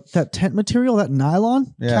remember that tent material, that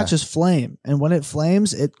nylon catches flame. And when it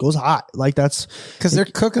flames, it goes hot. Like that's because they're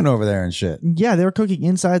cooking over there and shit. Yeah, they were cooking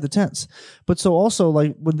inside the tents. But so also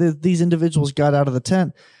like when these individuals got out of the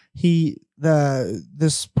tent,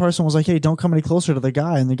 this person was like, "Hey, don't come any closer to the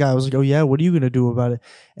guy." And the guy was like, "Oh yeah, what are you going to do about it?"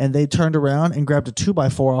 And they turned around and grabbed a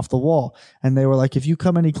 2x4 off the wall. And they were like, "If you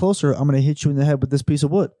come any closer, I'm going to hit you in the head with this piece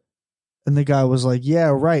of wood." And the guy was like, "Yeah,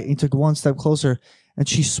 right." And he took one step closer. And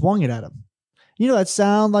she swung it at him. You know that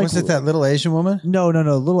sound like... Was it that little Asian woman? No.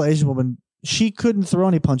 Little Asian woman. She couldn't throw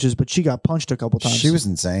any punches, but she got punched a couple times. She was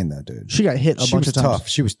insane, though, dude. She got hit a bunch of times.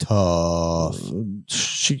 She was tough.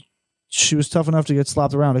 She was tough enough to get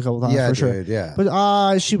slapped around a couple times, for sure. Dude, yeah.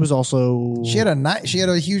 But she was also... She had a knife. She had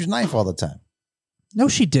a huge knife all the time. No,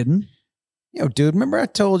 she didn't. Dude, remember I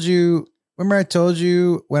told you when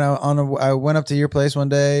I went up to your place one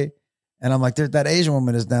day, and I'm like, that Asian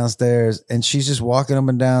woman is downstairs, and she's just walking up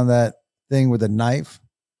and down that thing with a knife.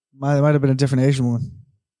 Might have been a different Asian woman.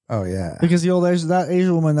 Oh, yeah. Because that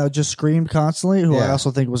Asian woman that just screamed constantly, who I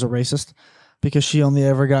also think was a racist, because she only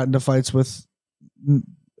ever got into fights with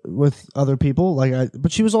other people.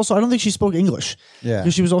 But she was also, I don't think she spoke English. Yeah.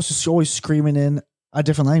 Because she was also always screaming in a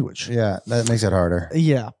different language. Yeah, that makes it harder.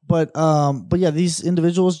 Yeah. But yeah, these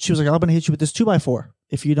individuals, she was like, "I'm going to hit you with this 2x4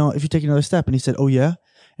 if you take another step." And he said, "Oh, yeah."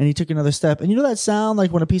 And he took another step. And you know that sound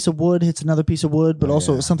like when a piece of wood hits another piece of wood, but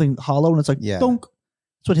also something hollow, and it's like, donk.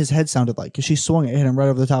 That's what his head sounded like, because she swung it, hit him right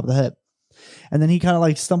over the top of the head. And then he kind of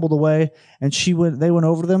like stumbled away, and they went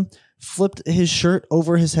over to them, flipped his shirt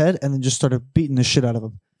over his head, and then just started beating the shit out of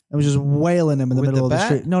him. And was just wailing him in the middle of the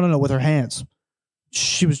street. No, with her hands.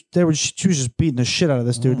 She was just beating the shit out of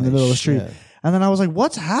this dude in the middle of the street. And then I was like,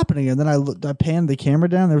 "What's happening?" And then I panned the camera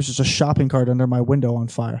down. There was just a shopping cart under my window on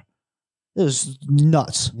fire. It was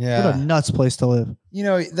nuts. Yeah. What a nuts place to live.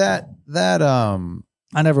 That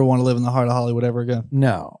I never want to live in the heart of Hollywood ever again.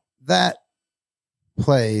 No. That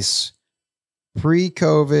place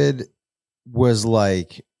pre-COVID was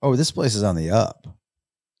like, oh, this place is on the up.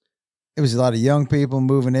 It was a lot of young people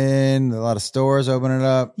moving in, a lot of stores opening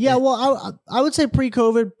up. Yeah, well, I would say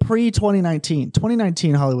pre-COVID, pre-2019.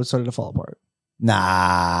 2019, Hollywood started to fall apart.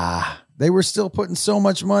 Nah. They were still putting so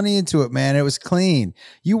much money into it, man. It was clean.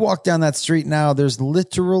 You walk down that street now, there's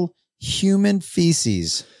literal human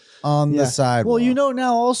feces on the sidewalk. Well,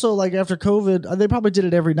 now also, like after COVID, they probably did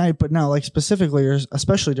it every night, but now, like specifically, or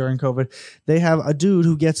especially during COVID, they have a dude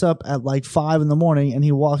who gets up at like 5 a.m. and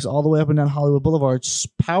he walks all the way up and down Hollywood Boulevard,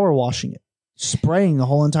 power washing it, spraying the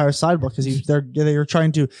whole entire sidewalk because they're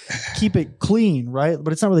trying to keep it clean, right?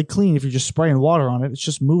 But it's not really clean if you're just spraying water on it. It's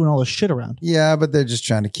just moving all the shit around. Yeah, but they're just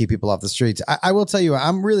trying to keep people off the streets. I will tell you,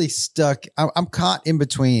 I'm really stuck. I'm caught in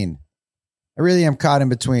between. I really am caught in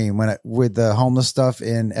between with the homeless stuff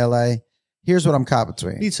in LA. Here's what I'm caught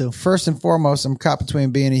between. Me too. First and foremost, I'm caught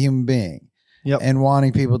between being a human being and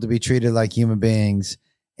wanting people to be treated like human beings.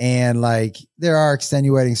 And like there are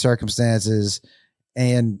extenuating circumstances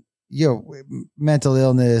and, mental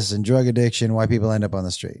illness and drug addiction, why people end up on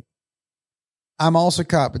the street. I'm also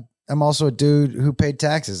a dude who paid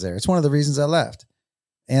taxes there. It's one of the reasons I left.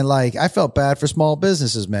 And like, I felt bad for small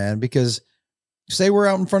businesses, man, because say we're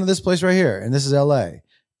out in front of this place right here and this is LA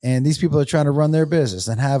and these people are trying to run their business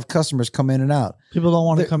and have customers come in and out. People don't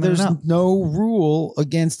want to come in and out. There's no rule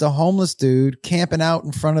against a homeless dude camping out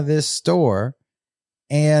in front of this store.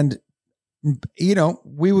 And, we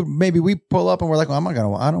pull up and we're like,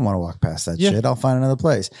 well, I don't want to walk past that shit. I'll find another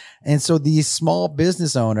place. And so the small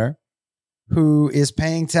business owner who is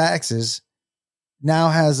paying taxes now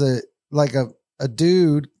has a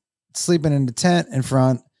dude sleeping in the tent in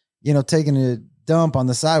front, taking a dump on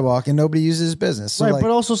the sidewalk and nobody uses his business. So right. But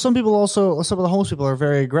also some of the homeless people are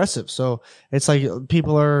very aggressive. So it's like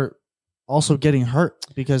people are also getting hurt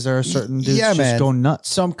because there are certain dudes just going nuts.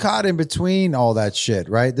 So I'm caught in between all that shit,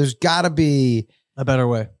 right? There's got to be a better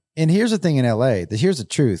way. And here's the thing in LA, here's the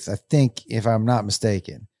truth. I think if I'm not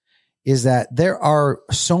mistaken, is that there are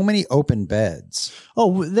so many open beds.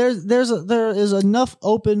 Oh, there are enough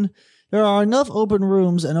open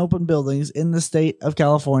rooms and open buildings in the state of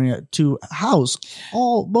California to house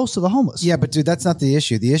most of the homeless. Yeah, but dude, that's not the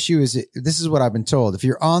issue. The issue is this is what I've been told. If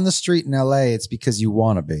you're on the street in LA, it's because you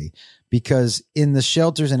want to be. Because in the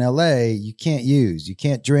shelters in LA, you can't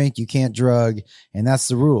drink, you can't drug, and that's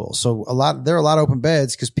the rule. So there are a lot of open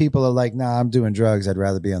beds because people are like, nah, I'm doing drugs. I'd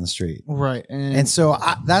rather be on the street. Right. And so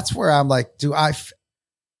that's where I'm like, I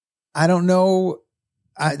don't know.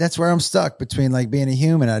 That's where I'm stuck between like being a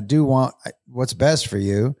human. I do want what's best for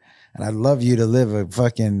you. And I'd love you to live a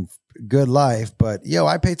fucking good life, but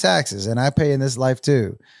I pay taxes and I pay in this life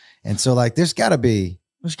too. And so like, there's gotta be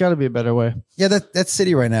a better way. Yeah. That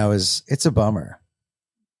city right now it's a bummer.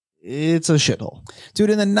 It's a shithole.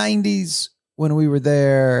 Dude, in the 90s when we were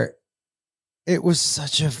there, it was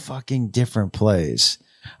such a fucking different place.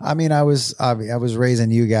 I mean, I was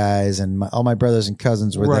raising you guys and all my brothers and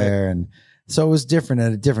cousins were there. And so it was different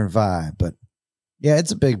and a different vibe, but yeah,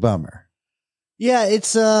 it's a big bummer. Yeah,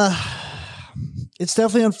 it's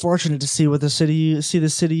definitely unfortunate to see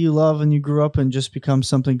the city you love and you grew up in just become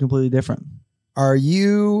something completely different. What are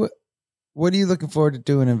you looking forward to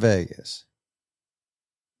doing in Vegas?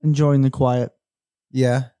 Enjoying the quiet.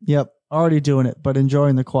 Yeah. Yep. Already doing it, but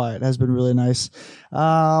enjoying the quiet has been really nice.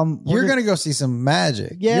 You're going to go see some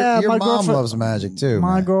magic. Yeah. Your mom loves magic too.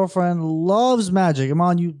 My girlfriend loves magic.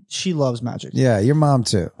 She loves magic. Yeah. Your mom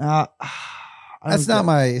too. It's not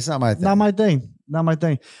my thing. Not my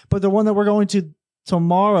thing. But the one that we're going to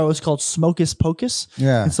tomorrow is called Smocus Pocus.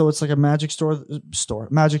 Yeah. And so it's like a magic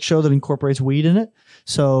magic show that incorporates weed in it.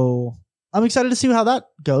 So I'm excited to see how that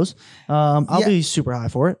goes. I'll be super high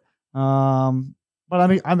for it. But I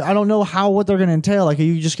mean, I don't know what they're going to entail. Like, are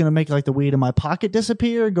you just going to make like the weed in my pocket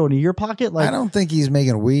disappear, go into your pocket? Like, I don't think he's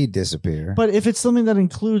making weed disappear. But if it's something that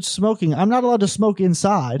includes smoking, I'm not allowed to smoke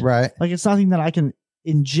inside. Right. Like, it's nothing that I can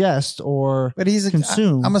ingest or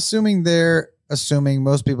consume. I'm assuming they're assuming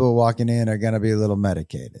most people walking in are going to be a little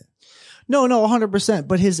medicated. No, 100%.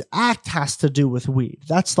 But his act has to do with weed.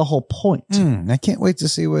 That's the whole point. I can't wait to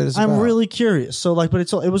see what it's about. I'm really curious. So like, but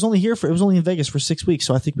it was only in Vegas for 6 weeks.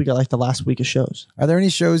 So I think we got like the last week of shows. Are there any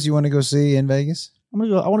shows you want to go see in Vegas? I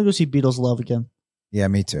want to go see Beatles Love again. Yeah,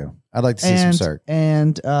 me too. I'd like to see some Cirque.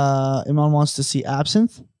 And Iman wants to see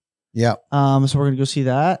Absinthe. Yeah. So we're going to go see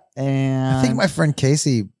that. And I think my friend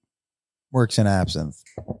Casey works in Absinthe.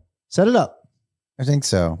 Set it up. I think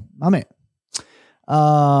so. I'm in.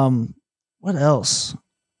 What else?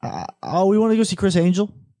 We want to go see Chris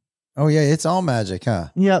Angel. Oh, yeah. It's all magic, huh?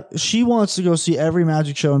 Yeah. She wants to go see every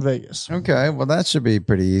magic show in Vegas. Okay. Well, that should be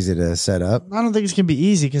pretty easy to set up. I don't think it's going to be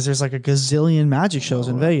easy because there's like a gazillion magic shows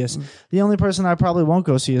in Vegas. The only person I probably won't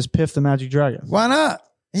go see is Piff the Magic Dragon. Why not?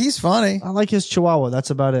 He's funny. I like his chihuahua. That's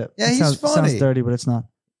about it. Yeah, he's funny. Sounds dirty, but it's not.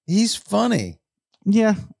 He's funny.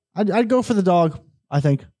 Yeah. I'd go for the dog, I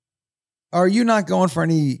think. Are you not going for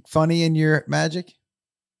any funny in your magic?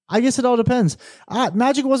 I guess it all depends.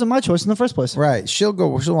 Magic wasn't my choice in the first place. Right. She'll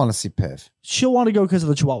want to see Piff. She'll want to go because of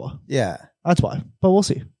the Chihuahua. Yeah. That's why. But we'll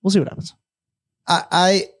see. We'll see what happens.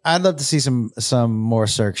 I'd love to see some more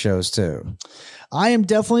Cirque shows too. I am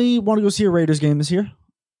definitely want to go see a Raiders game this year.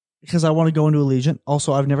 because I want to go into Allegiant.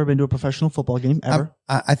 Also, I've never been to a professional football game ever.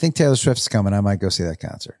 I think Taylor Swift's coming. I might go see that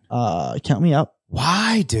concert. Count me out.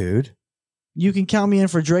 Why, dude? You can count me in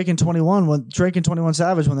for Drake and 21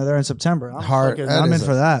 Savage when they're there in September. I'm in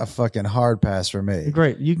for that. A fucking hard pass for me.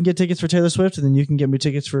 Great. You can get tickets for Taylor Swift, and then you can get me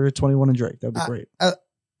tickets for 21 and Drake. That'd be great.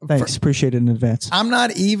 Thanks. Appreciate it in advance. I'm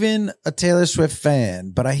not even a Taylor Swift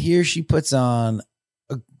fan, but I hear she puts on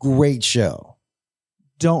a great show.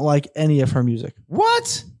 Don't like any of her music.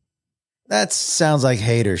 What? That sounds like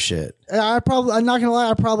hater shit. I'm not gonna lie.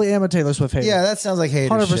 I probably am a Taylor Swift hater. Yeah, that sounds like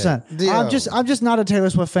hater 100%. shit. I'm just not a Taylor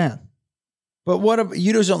Swift fan. But what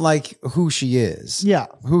you just don't like who she is? Yeah,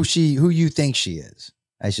 who you think she is?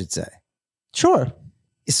 I should say. Sure.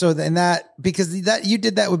 So then because you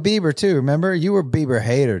did that with Bieber too. Remember, you were a Bieber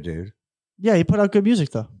hater, dude. Yeah, he put out good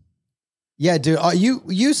music though. Yeah, dude.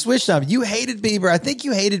 You switched up. You hated Bieber. I think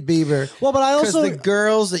you hated Bieber. Well, but I also the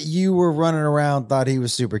girls that you were running around thought he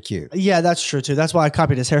was super cute. Yeah, that's true too. That's why I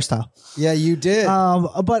copied his hairstyle. Yeah, you did.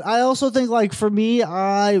 But I also think like for me,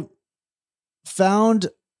 I found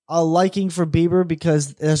a liking for Bieber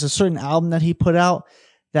because there's a certain album that he put out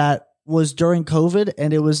that was during COVID,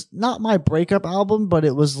 and it was not my breakup album, but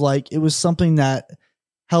it was something that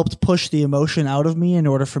helped push the emotion out of me in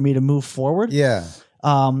order for me to move forward. Yeah.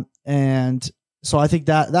 And so I think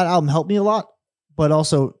that album helped me a lot, but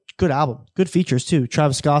also good album, good features too.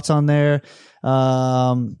 Travis Scott's on there.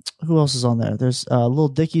 Who else is on there? There's Lil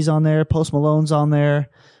Dicky's on there. Post Malone's on there.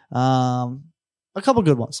 A couple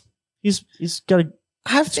good ones. He's got a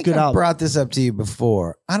I think I brought this up to you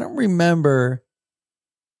before. I don't remember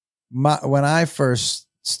when I first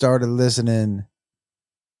started listening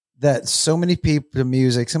that so many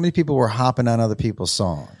people were hopping on other people's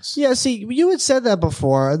songs. Yeah, see, you had said that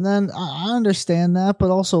before, and then I understand that, but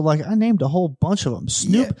also like I named a whole bunch of them.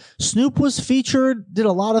 Snoop was featured, did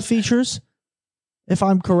a lot of features, if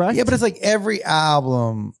I'm correct. Yeah, but it's like every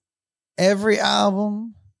album.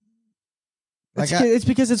 It's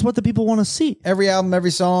because it's what the people want to see. Every album,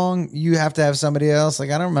 every song, you have to have somebody else. Like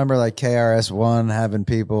I don't remember like KRS-One having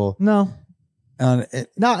people. No.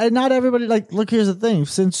 Not everybody. Like, look, here's the thing.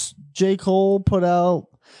 Since J. Cole put out,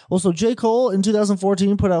 so J. Cole in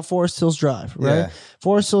 2014 put out Forest Hills Drive, right? Yeah.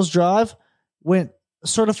 Forest Hills Drive went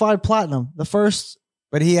certified platinum. The first.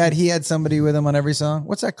 But he had somebody with him on every song.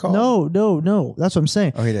 What's that called? No. That's what I'm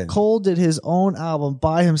saying. Oh, he didn't. Cole did his own album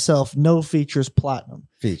by himself, no features, platinum.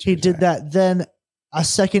 He did that, then a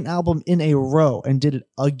second album in a row and did it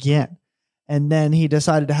again. And then he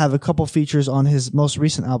decided to have a couple features on his most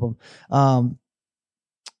recent album.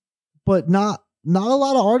 But not a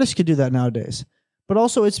lot of artists could do that nowadays. But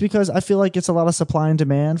also it's because I feel like it's a lot of supply and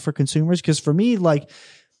demand for consumers. Because for me, like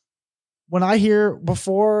when I hear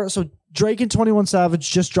before, so Drake and 21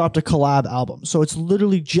 Savage just dropped a collab album. So it's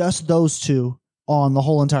literally just those two on the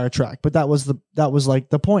whole entire track. But that was like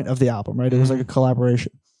the point of the album, right? It was like a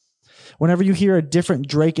collaboration. Whenever you hear a different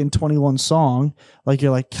Drake and 21 song, like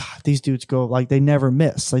you're like, God, these dudes go, like they never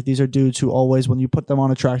miss. Like these are dudes who always, when you put them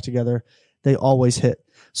on a track together, they always hit.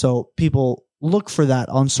 So people look for that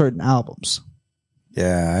on certain albums.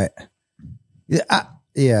 Yeah. I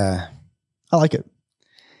like it.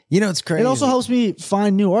 You know, it's crazy. It also helps me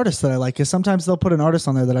find new artists that I like, because sometimes they'll put an artist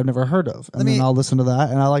on there that I've never heard of, and then I'll listen to that,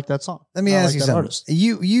 and I like that song. Let me ask you something. Artist.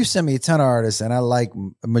 You send me a ton of artists, and I like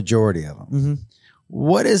a majority of them. Mm-hmm.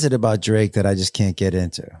 What is it about Drake that I just can't get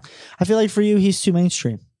into? I feel like for you, he's too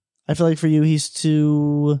mainstream. I feel like for you, he's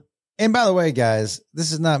too... And by the way, guys,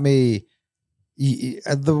 this is not me.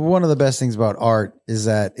 One of the best things about art is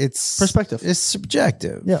that it's... perspective. It's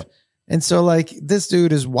subjective. Yeah. And so, like, this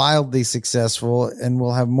dude is wildly successful and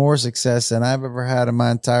will have more success than I've ever had in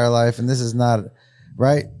my entire life. And this is not,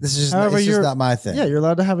 right? This is just, it's just not my thing. Yeah, you're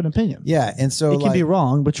allowed to have an opinion. Yeah. And so, it can be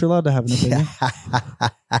wrong, but you're allowed to have an opinion.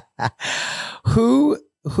 Who,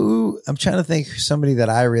 I'm trying to think somebody that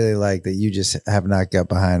I really like that you just have not got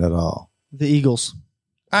behind at all. The Eagles.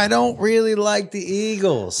 I don't really like the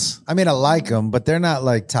Eagles. I mean, I like them, but they're not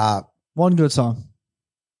like top. One good song.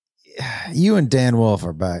 You and Dan Wolf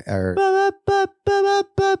are back.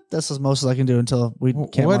 That's as most as I can do until we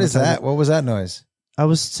can't. What is that? What was that noise? I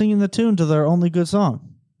was singing the tune to their only good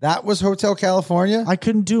song. That was Hotel California? I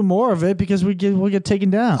couldn't do more of it because we'll get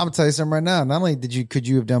taken down. I'm going to tell you something right now. Not only could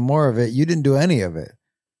you have done more of it, you didn't do any of it.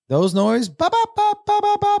 Those noise, bop, bop, bop, bop,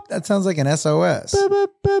 bop, bop, that sounds like an SOS.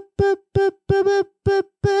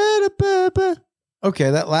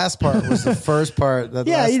 Okay, that last part was the first part.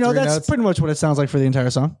 Yeah, that's notes. Pretty much what it sounds like for the entire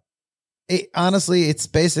song. Honestly, it's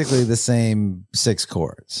basically the same 6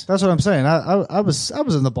 chords. That's what I'm saying. I was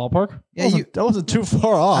in the ballpark. Yeah, I wasn't too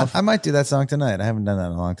far off. I might do that song tonight. I haven't done that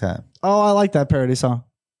in a long time. Oh, I like that parody song.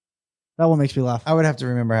 That one makes me laugh. I would have to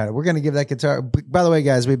remember how to. We're going to give that guitar. By the way,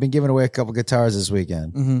 guys, we've been giving away a couple guitars this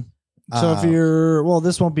weekend. Mm-hmm. So if you're,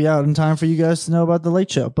 this won't be out in time for you guys to know about the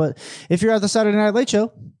late show. But if you're at the Saturday Night Late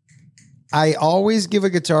Show, I always give a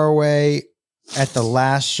guitar away at the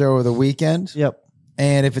last show of the weekend. Yep.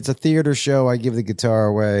 And if it's a theater show, I give the guitar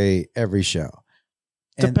away every show.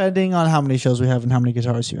 Depending on how many shows we have and how many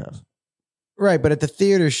guitars you have. Right, but at the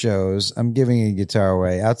theater shows, I'm giving a guitar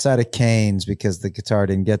away outside of Kane's because the guitar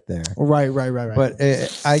didn't get there. Right. But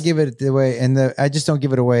I give it away, and I just don't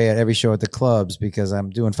give it away at every show at the clubs because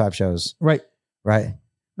I'm doing 5 shows. Right.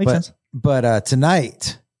 Makes sense. But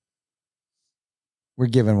tonight, we're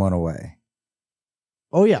giving one away.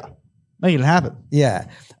 Oh, yeah. Make it happen. Yeah.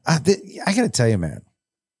 I got to tell you, man,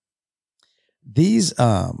 these,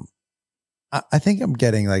 I think I'm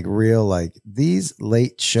getting like real, like these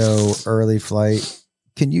late show, early flight.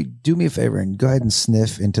 Can you do me a favor and go ahead and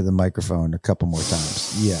sniff into the microphone a couple more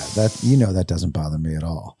times? Yeah, that doesn't bother me at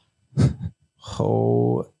all.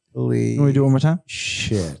 Holy. Can we do it one more time?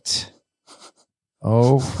 Shit.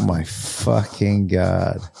 Oh my fucking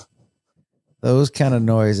God. Those kind of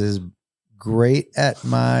noises grate at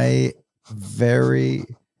my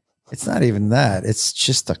it's not even that. It's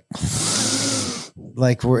just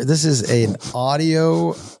this is an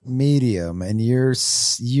audio medium and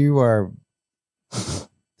you are,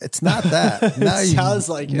 it's not that. Now sounds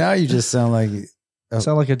like it. Now you just sound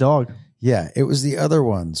like a dog. Yeah. It was the other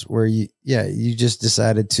ones where you just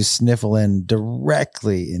decided to sniffle in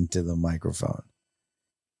directly into the microphone.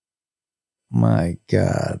 My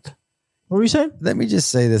God. What were you saying? Let me just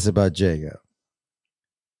say this about Jacob.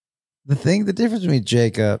 The difference between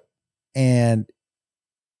Jacob and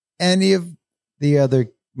any of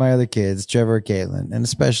my other kids, Trevor, Caitlin, and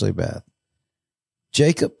especially Beth,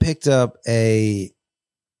 Jacob picked up a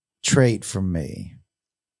trait from me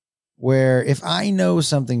where if I know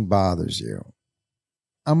something bothers you,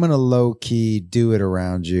 I'm going to low key do it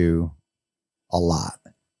around you a lot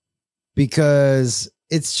because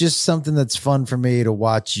it's just something that's fun for me to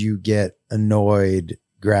watch you get annoyed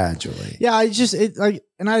gradually. Yeah,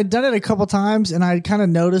 and I had done it a couple times and I kind of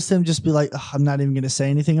noticed him just be like, I'm not even going to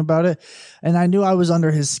say anything about it. And I knew I was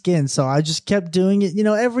under his skin. So I just kept doing it,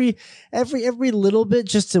 every little bit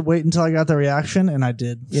just to wait until I got the reaction. And I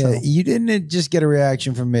did. Yeah. So. You didn't just get a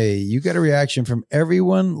reaction from me. You got a reaction from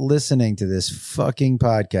everyone listening to this fucking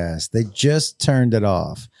podcast. They just turned it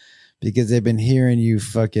off because they've been hearing you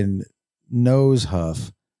fucking nose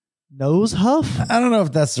huff. Nose huff? I don't know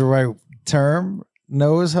if that's the right term.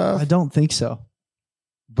 Nose huff? I don't think so.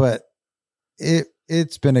 But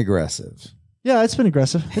it's been aggressive. Yeah, it's been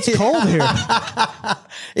aggressive. It's cold here.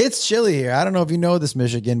 It's chilly here. I don't know if you know this,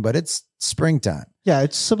 Michigan, but it's springtime. Yeah,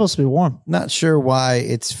 it's supposed to be warm. Not sure why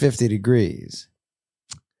it's 50 degrees.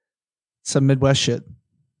 Some Midwest shit.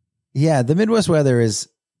 Yeah, the Midwest weather is,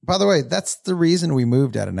 by the way, that's the reason we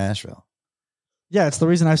moved out of Nashville. Yeah, it's the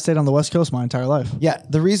reason I've stayed on the West Coast my entire life. Yeah,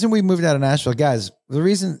 the reason we moved out of Nashville, guys, the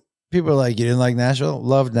reason people are like, you didn't like Nashville?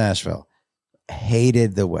 Loved Nashville.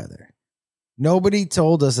 Hated the weather. Nobody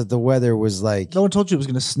told us that the weather was like... No one told you it was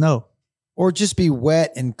going to snow. Or just be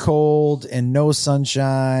wet and cold and no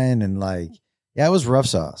sunshine and it was rough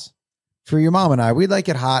sauce. For your mom and I, we like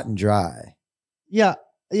it hot and dry. Yeah.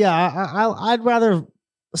 I'd rather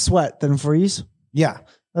sweat than freeze. Yeah.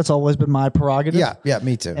 That's always been my prerogative. Yeah,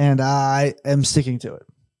 me too. And I am sticking to it.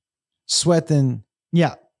 Sweat than...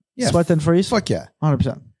 Yeah. Sweat than freeze? Fuck yeah.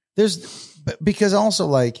 100%. Because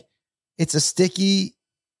also it's a sticky,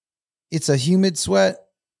 it's a humid sweat.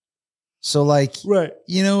 So right.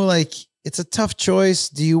 It's a tough choice.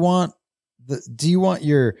 Do you want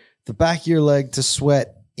the back of your leg to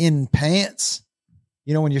sweat in pants?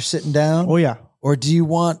 When you're sitting down? Oh yeah. Or do you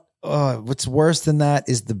want, what's worse than that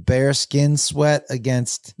is the bare skin sweat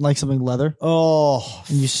against something leather. Oh,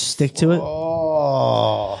 and you stick to it.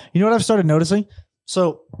 Oh, you know what I've started noticing?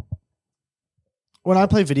 So when I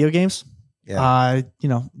play video games,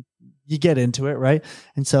 you get into it, right?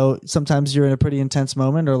 And so sometimes you're in a pretty intense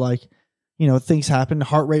moment or things happen,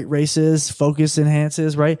 heart rate races, focus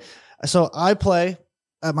enhances, right? So I play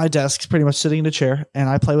at my desk, pretty much sitting in a chair, and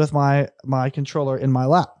I play with my controller in my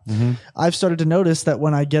lap. Mm-hmm. I've started to notice that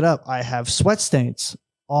when I get up, I have sweat stains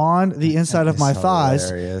on the inside of my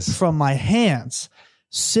thighs from my hands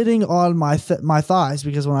sitting on my thighs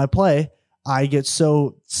because when I play, I get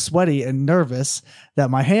so sweaty and nervous that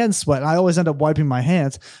my hands sweat. I always end up wiping my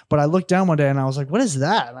hands, but I looked down one day and I was like, what is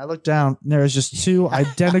that? And I looked down and there was just 2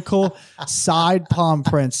 identical side palm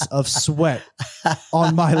prints of sweat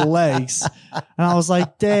on my legs. And I was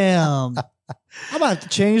like, damn, I'm going to have to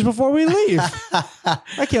change before we leave.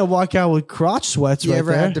 I can't walk out with crotch sweats you right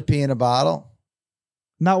ever there. have to pee in a bottle?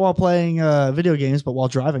 Not while playing video games, but while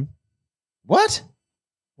driving. What?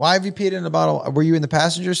 Why have you peed in the bottle? Were you in the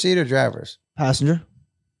passenger seat or driver's? Passenger.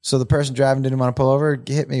 So the person driving didn't want to pull over?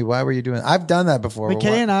 Hit me. Why were you doing that? I've done that before.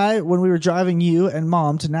 McKay and I, when we were driving you and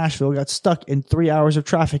Mom to Nashville, got stuck in 3 hours of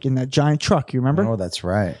traffic in that giant truck. You remember? Oh, that's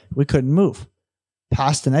right. We couldn't move.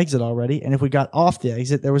 Passed an exit already. And if we got off the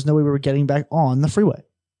exit, there was no way we were getting back on the freeway.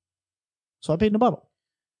 So I peed in a bottle.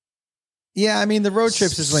 Yeah, I mean, the road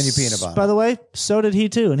trips is when you pee in a bottle. By the way, so did he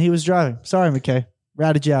too. And he was driving. Sorry, McKay.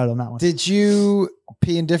 Ratted you out on that one. Did you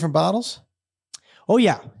pee in different bottles? Oh,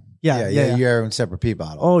 yeah. Yeah. Your own separate pee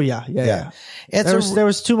bottle. Oh, yeah. There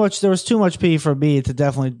was too much pee for me to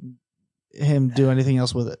definitely him do anything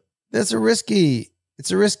else with it. It's a risky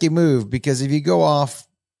move because if you go off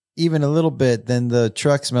even a little bit, then the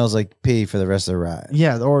truck smells like pee for the rest of the ride.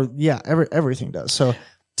 Yeah, everything does. So,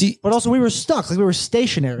 but also we were stuck, like we were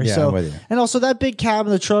stationary. Yeah, so, I'm with you. And also that big cab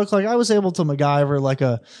in the truck, like I was able to MacGyver like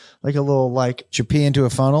a little like. Did you pee into a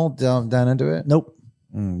funnel down into it? Nope.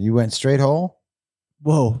 You went straight hole.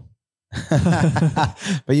 Whoa.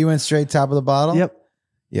 But you went straight top of the bottle. Yep.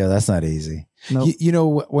 Yeah, that's not easy. Nope. You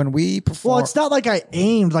know, when we perform, well, it's not like I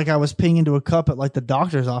aimed like I was peeing into a cup at like the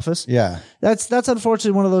doctor's office. Yeah, that's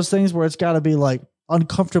unfortunately one of those things where it's got to be like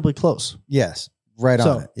uncomfortably close. Yes, right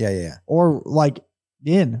on it. Yeah. Or like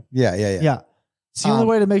in. Yeah. It's the only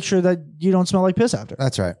way to make sure that you don't smell like piss after.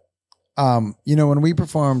 That's right. You know, when we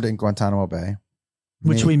performed in Guantanamo Bay,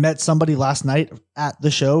 which we met somebody last night at the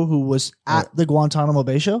show who was at the Guantanamo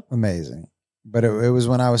Bay show. Amazing. But it was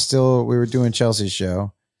when we were doing Chelsea's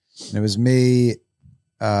show. And it was me,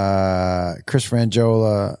 Chris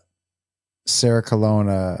Frangiola, Sarah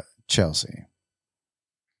Colonna, Chelsea.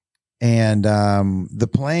 And the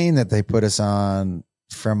plane that they put us on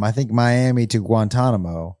from, I think, Miami to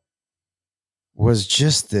Guantanamo was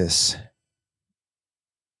just this.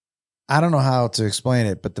 I don't know how to explain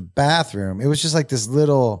it, but the bathroom, it was just like this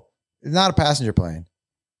little, not a passenger plane.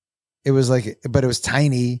 It was like, but it was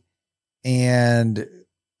tiny. And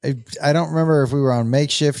I don't remember if we were on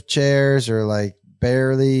makeshift chairs or like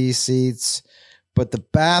barely seats, but the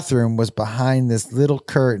bathroom was behind this little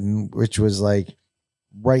curtain, which was like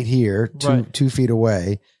right here, 2 feet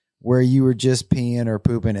away, where you were just peeing or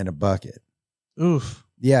pooping in a bucket. Oof.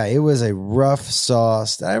 Yeah, it was a rough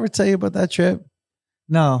sauce. Did I ever tell you about that trip?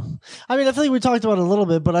 No. I mean, I feel like we talked about it a little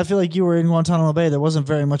bit, but I feel like you were in Guantanamo Bay. There wasn't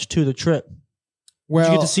very much to the trip. Well,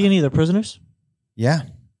 did you get to see any of the prisoners? Yeah.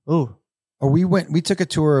 Ooh. Oh, we took a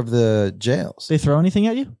tour of the jails. They throw anything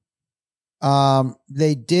at you?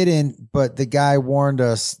 They didn't, but the guy warned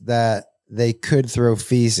us that they could throw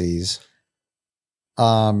feces.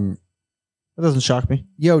 That doesn't shock me.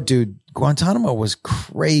 Yo, dude, Guantanamo was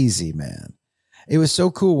crazy, man. It was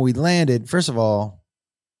so cool when we landed. First of all,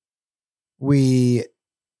 we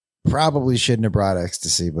probably shouldn't have brought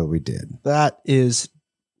ecstasy, but we did. I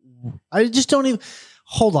just don't even,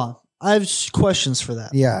 hold on. I have questions for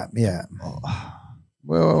that. Yeah.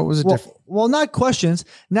 Well, was it different? Well, not questions.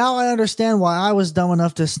 Now I understand why I was dumb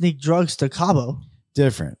enough to sneak drugs to Cabo.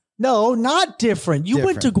 Different. No, not different. You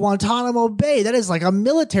went to Guantanamo Bay. That is like a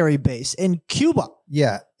military base in Cuba.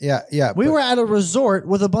 Yeah. We were at a resort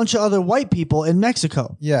with a bunch of other white people in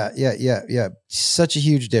Mexico. Yeah. Such a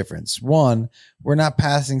huge difference. One, we're not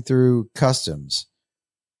passing through customs.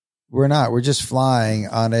 We're not. We're just flying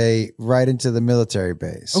right into the military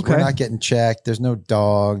base. Okay. We're not getting checked. There's no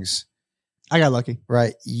dogs. I got lucky.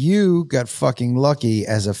 Right. You got fucking lucky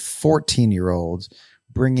as a 14-year-old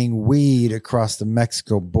bringing weed across the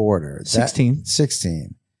Mexico border. 16.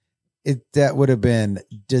 That would have been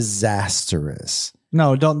disastrous.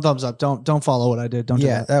 No, don't thumbs up. Don't follow what I did. Don't do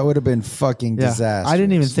that. That would have been fucking disastrous. I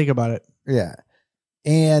didn't even think about it. Yeah.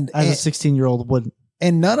 And as a 16-year-old wouldn't.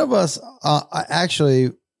 And none of us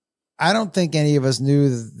actually, I don't think any of us knew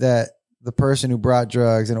that the person who brought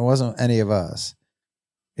drugs, and it wasn't any of us.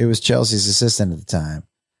 It was Chelsea's assistant at the time.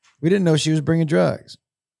 We didn't know she was bringing drugs.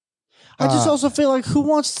 I just also feel like who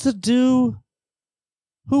wants to do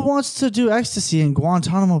ecstasy in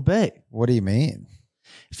Guantanamo Bay? What do you mean?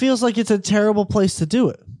 It feels like it's a terrible place to do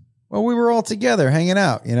it. Well, we were all together hanging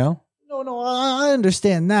out, you know? No, I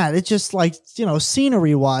understand that. It's just like,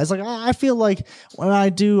 scenery wise. Like I feel like when I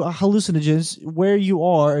do hallucinogens, where you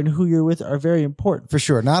are and who you're with are very important. For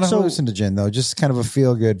sure. Not a hallucinogen though, just kind of a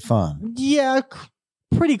feel good fun. Yeah,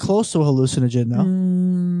 pretty close to a hallucinogen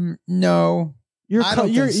though. No. I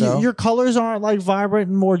don't think so. Your colors aren't like vibrant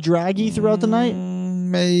and more draggy throughout the night?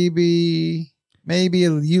 Maybe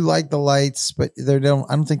you like the lights, but I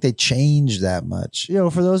don't think they change that much.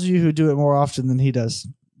 For those of you who do it more often than he does,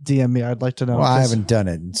 DM me. I'd like to know. Well, I haven't done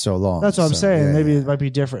it in so long. That's what I'm saying. Maybe it might be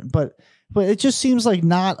different, but it just seems like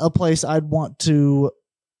not a place I'd want to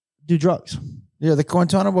do drugs. Yeah, the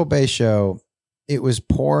Guantanamo Bay show, it was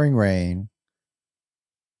pouring rain.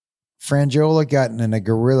 Frangiola got in a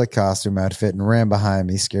gorilla costume outfit and ran behind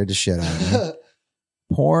me, scared the shit out of me.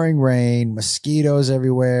 Pouring rain, mosquitoes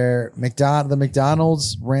everywhere. The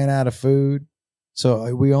McDonald's ran out of food,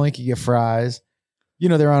 so we only could get fries. You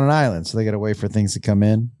know, they're on an island, so they got to wait for things to come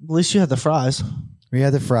in. At least you had the fries. We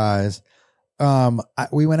had the fries.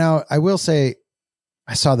 We went out. I will say,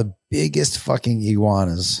 I saw the biggest fucking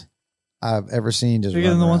iguanas I've ever seen. Just bigger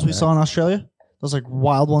than the ones we saw in Australia? Those like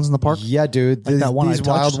wild ones in the park? Yeah, dude. Like that one these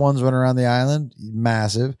wild ones running around the island,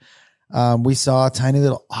 massive. We saw a tiny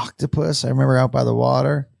little octopus. I remember out by the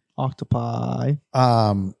water. Octopi.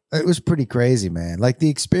 It was pretty crazy, man. Like the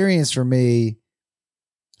experience for me,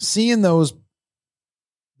 seeing those,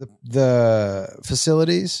 the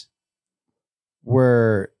facilities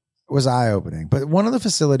was eye opening. But one of the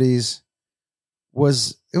facilities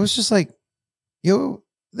was just like,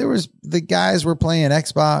 there was the guys were playing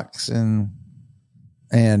Xbox and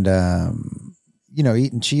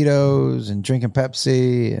eating Cheetos and drinking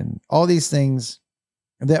Pepsi and all these things.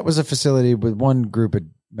 And that was a facility with one group of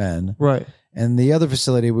men. Right. And the other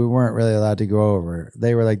facility we weren't really allowed to go over.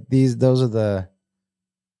 They were like, those are the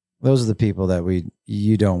Those are the people that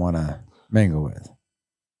you don't want to mingle with.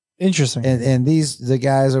 Interesting. And the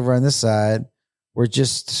guys over on this side were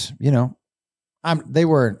just, they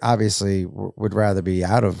weren't obviously would rather be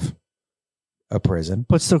out of a prison,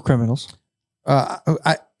 but still criminals.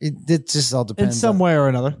 It just all depends in some way or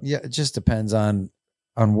another. Yeah, it just depends on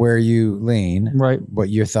where you lean, right? What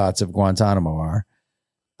your thoughts of Guantanamo are.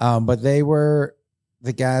 But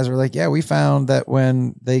the guys were like, yeah, we found that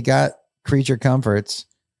when they got creature comforts,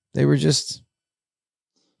 they were just,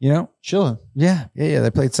 chilling. Yeah.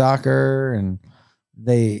 They played soccer and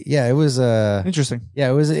it was interesting. Yeah,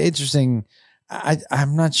 it was interesting.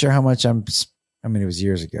 I'm not sure how much it was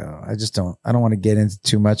years ago. I don't want to get into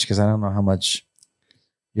too much because I don't know how much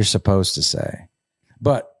you're supposed to say.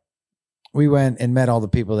 But we went and met all the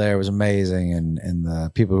people there. It was amazing. And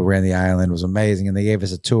the people who ran the island was amazing. And they gave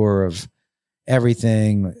us a tour of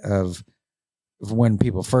everything of when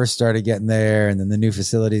people first started getting there, and then the new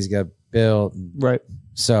facilities got built. Right.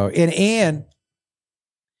 So, and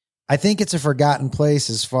I think it's a forgotten place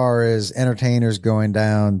as far as entertainers going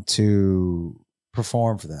down to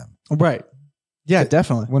perform for them. Right. Yeah,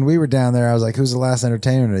 definitely. When we were down there, I was like, who's the last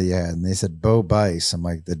entertainer that you had? And they said, Bo Bice. I'm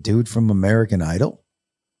like, the dude from American Idol?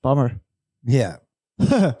 Bummer. Yeah.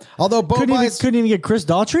 Although Bo Bice couldn't even get Chris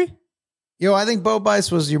Daughtry? I think Bo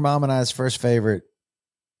Bice was your mom and I's first favorite.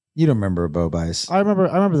 You don't remember Bo Bice. I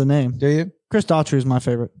remember the name. Do you? Chris Daughtry is my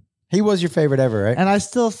favorite. He was your favorite ever, right? And I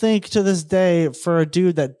still think to this day, for a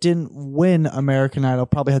dude that didn't win American Idol,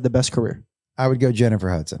 probably had the best career. I would go Jennifer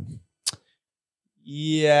Hudson.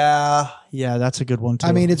 Yeah, that's a good one too.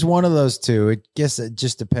 I mean, it's one of those two. I guess it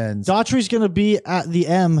just depends. Daughtry's going to be at the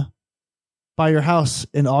M by your house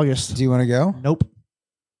in August. Do you want to go? Nope.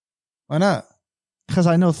 Why not? Because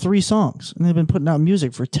I know 3 songs, and they've been putting out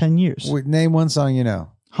music for 10 years. Name one song you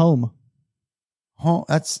know. Home. Home.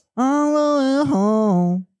 That's all the way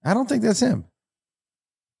home. I don't think that's him.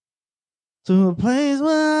 To a place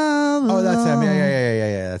where that's him.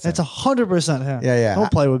 Yeah. That's 100% him. Yeah. Don't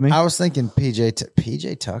play with me. I was thinking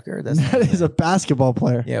PJ Tucker. That is a basketball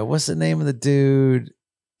player. Yeah. What's the name of the dude?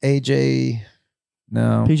 AJ.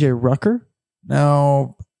 No. PJ Rucker.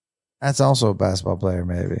 No. That's also a basketball player,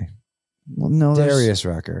 maybe. Well, no. Darius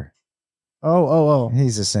Rucker. Oh.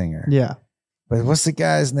 He's a singer. Yeah. But what's the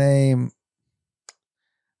guy's name?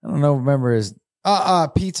 I don't know. Remember his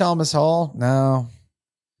Pete Thomas Hall? No.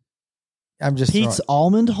 I'm just Pete's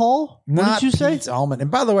Almond Hall? What did you say? Pete's Almond. And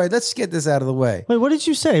by the way, let's get this out of the way. Wait, what did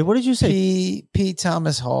you say? Pete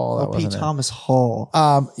Thomas Hall. Pete Thomas Hall.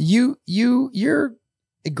 Your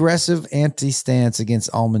aggressive anti-stance against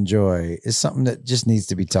Almond Joy is something that just needs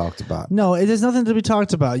to be talked about. No, it is nothing to be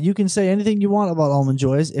talked about. You can say anything you want about Almond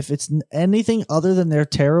Joys. If it's anything other than they're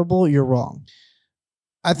terrible, you're wrong.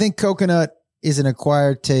 I think coconut is an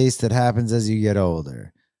acquired taste that happens as you get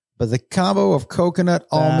older. But the combo of coconut,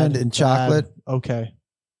 almond, and chocolate. Okay.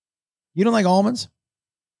 You don't like almonds?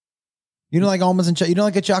 You don't like almonds and you don't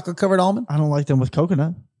like a chocolate covered almond? I don't like them with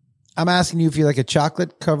coconut. I'm asking you if you like a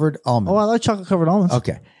chocolate covered almond. Oh, I like chocolate covered almonds.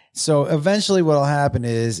 Okay. So eventually what will happen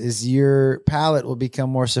is your palate will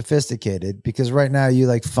become more sophisticated because right now you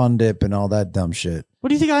like Fun Dip and all that dumb shit. What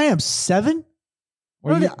do you think I am? 7?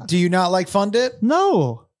 Do you not like Fun Dip?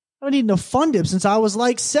 No. I haven't eaten no Fun Dip since I was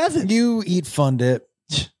like 7. You eat Fun Dip.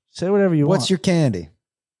 Say whatever you want. What's your candy?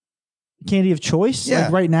 Candy of choice? Yeah.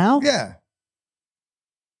 Like right now? Yeah.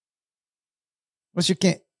 What's your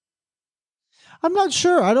candy? I'm not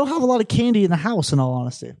sure. I don't have a lot of candy in the house, in all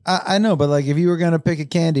honesty. I know, but like if you were going to pick a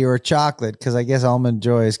candy or a chocolate, because I guess Almond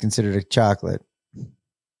Joy is considered a chocolate.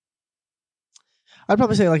 I'd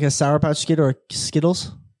probably say like a Sour Patch Kid or a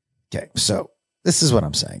Skittles. Okay, so this is what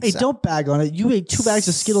I'm saying. Hey, don't bag on it. You ate 2 bags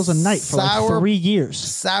of Skittles a night for like 3 years.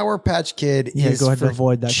 Sour Patch Kid is go ahead for and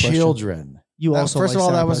avoid that children. Question. You also first like of all,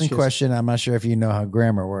 Sour that was Patch in Kids. question. I'm not sure if you know how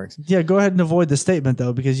grammar works. Yeah, go ahead and avoid the statement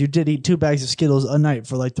though, because you did eat 2 bags of Skittles a night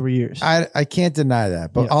for like 3 years. I can't deny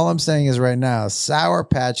that, but all I'm saying is right now, Sour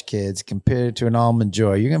Patch Kids compared to an Almond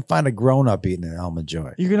Joy, you're gonna find a grown up eating an Almond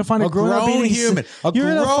Joy. You're gonna find a grown up eating human.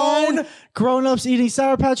 You're gonna find grown ups eating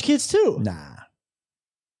Sour Patch Kids too. Nah.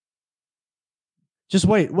 Just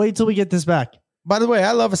wait till we get this back. By the way,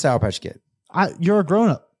 I love a Sour Patch Kid. You're a grown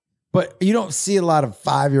up. But you don't see a lot of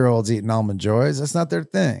 5-year-olds eating Almond Joys. That's not their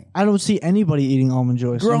thing. I don't see anybody eating Almond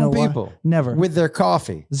Joys. Grown you know people. why? Never. With their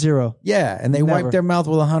coffee. 0. Yeah, and they wipe their mouth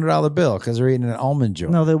with a $100 bill because they're eating an Almond Joy.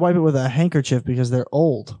 No, they wipe it with a handkerchief because they're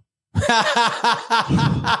old. Because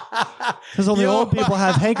only old people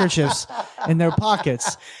have handkerchiefs in their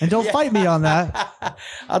pockets. And don't fight me on that.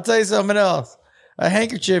 I'll tell you something else. A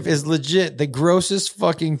handkerchief is legit the grossest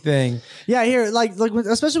fucking thing. Yeah, here, like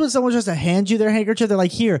especially when someone tries to hand you their handkerchief, they're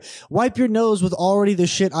like, "Here, wipe your nose with already the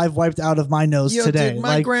shit I've wiped out of my nose today." Dude,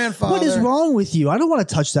 my grandfather. What is wrong with you? I don't want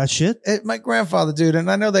to touch that shit. My grandfather, dude,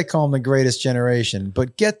 and I know they call him the greatest generation,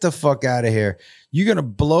 but get the fuck out of here. You're gonna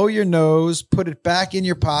blow your nose, put it back in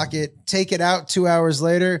your pocket, take it out 2 hours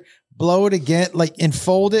later, blow it again, and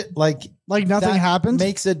fold it like nothing happened.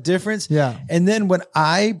 Makes a difference. Yeah. And then when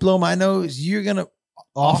I blow my nose, you're gonna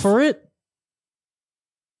offer it.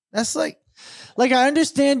 That's like I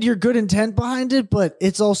understand your good intent behind it, but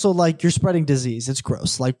it's also like you're spreading disease. It's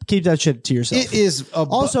gross. Like, keep that shit to yourself. It is.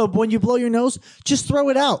 Also, when you blow your nose, just throw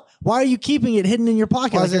it out. Why are you keeping it hidden in your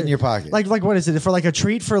pocket? Why is it in your pocket? Like what is it for? Like a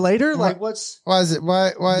treat for later? Why is it? Why is it?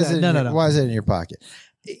 Why is it in your pocket?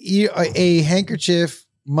 A handkerchief,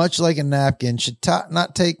 much like a napkin, should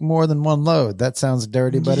not take more than 1 load. That sounds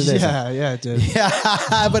dirty, but it is. Yeah, it did.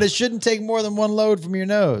 Yeah, but it shouldn't take more than 1 load from your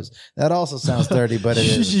nose. That also sounds dirty, but it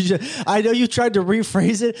is. I know you tried to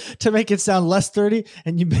rephrase it to make it sound less dirty,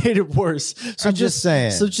 and you made it worse. So I'm just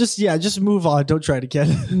saying. So just move on. Don't try it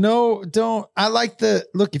again. No, don't. I like the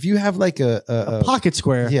look. If you have like a pocket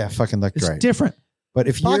square, yeah, fucking look it's right. different. But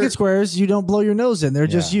if pocket squares, you don't blow your nose in. They're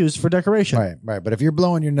just used for decoration. Right. But if you're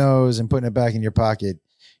blowing your nose and putting it back in your pocket,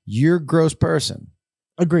 you're a gross person.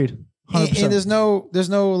 Agreed. 100%. And there's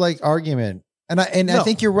no like argument. And I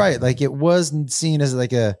think you're right. Like it wasn't seen as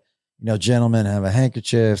like a, gentlemen have a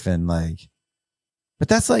handkerchief and like, but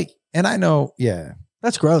that's like, and I know, yeah,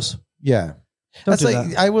 that's gross. Yeah. That's like,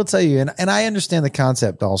 that. I will tell you. And I understand the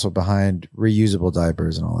concept also behind reusable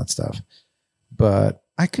diapers and all that stuff, but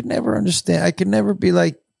I could never understand. I could never be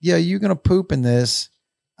like, yeah, you're going to poop in this.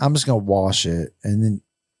 I'm just going to wash it. And then,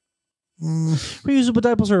 reusable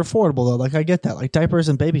diapers are affordable though. Like I get that. Like diapers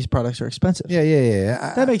and babies products are expensive.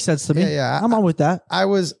 Yeah. That makes sense to me. Yeah. I'm on with that.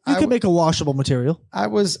 You could make a washable material.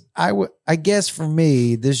 I guess for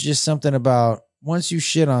me, there's just something about once you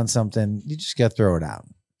shit on something, you just got to throw it out.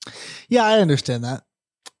 Yeah, I understand that.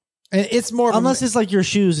 And it's more unless it's like your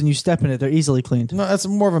shoes and you step in it, they're easily cleaned. No, that's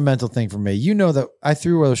more of a mental thing for me. You know that I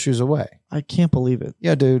threw those shoes away. I can't believe it.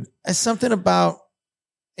 Yeah, dude. It's something about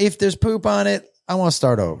if there's poop on it, I want to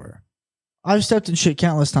start over. I've stepped in shit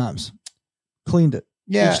countless times. Cleaned it.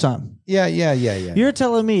 Yeah. Each time. Yeah. You're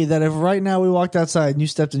telling me that if right now we walked outside and you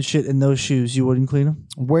stepped in shit in those shoes, you wouldn't clean them?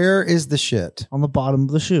 Where is the shit? On the bottom of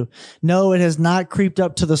the shoe. No, it has not creeped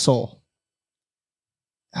up to the sole.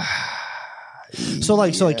 So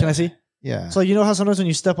can I see? Yeah. So you know how sometimes when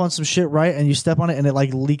you step on some shit, right, and you step on it and it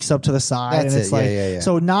like leaks up to the side, that's and it's yeah.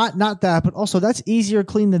 So not that, but also that's easier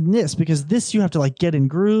clean than this because this you have to like get in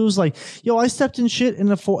grooves. Like, I stepped in shit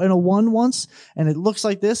in a one once, and it looks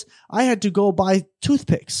like this. I had to go buy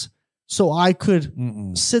toothpicks so I could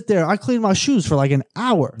sit there. I cleaned my shoes for like an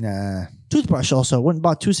hour. Nah. Toothbrush also. Went and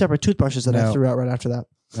bought 2 separate toothbrushes that I threw out right after that.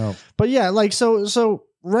 No. But yeah, like so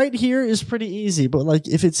right here is pretty easy, but like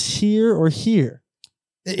if it's here or here.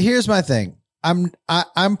 Here's my thing.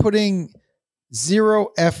 I'm putting 0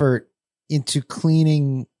 effort into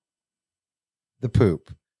cleaning the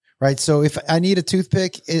poop, right? So if I need a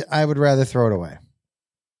toothpick, I would rather throw it away.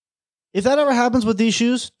 If that ever happens with these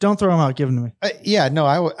shoes, don't throw them out. Give them to me.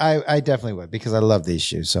 I definitely would because I love these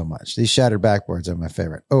shoes so much. These shattered backboards are my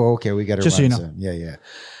favorite. Oh, okay. We got to just so you know. Soon. Yeah.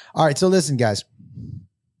 All right. So listen, guys.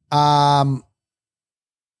 You want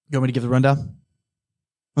me to give the rundown?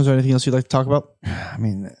 Was there anything else you'd like to talk about? I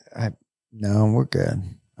mean, no, we're good.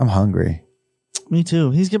 I'm hungry. Me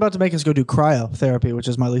too. He's about to make us go do cryotherapy, which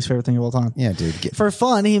is my least favorite thing of all time. Yeah, dude. For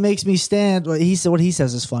fun, he makes me stand. What he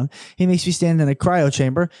says is fun. He makes me stand in a cryo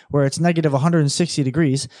chamber where it's negative 160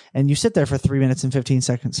 degrees, and you sit there for 3 minutes and 15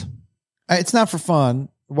 seconds. It's not for fun.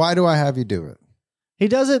 Why do I have you do it? He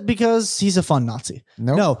does it because he's a fun Nazi.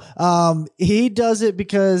 Nope. No. He does it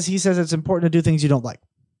because he says it's important to do things you don't like.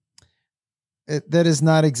 That is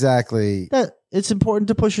not exactly. That it's important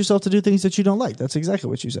to push yourself to do things that you don't like. That's exactly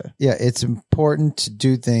what you say. Yeah, it's important to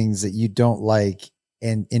do things that you don't like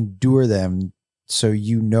and endure them so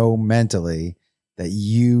you know mentally that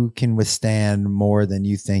you can withstand more than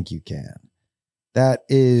you think you can. That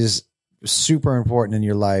is super important in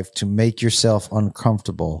your life, to make yourself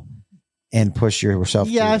uncomfortable and push yourself.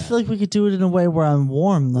 Yeah, I feel like we could do it in a way where I'm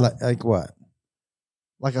warm. Though. Like what?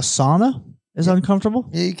 Like a sauna is uncomfortable?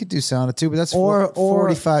 Yeah, you could do sauna too, but that's or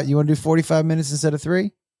 45. You want to do 45 minutes instead of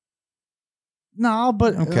 3? No,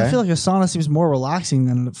 but okay. I feel like a sauna seems more relaxing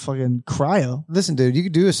than a fucking cryo. Listen, dude, you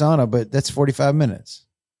could do a sauna, but that's 45 minutes.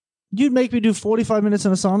 You'd make me do 45 minutes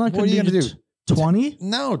in a sauna? What are you going to do? 20?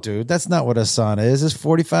 No, dude, that's not what a sauna is. It's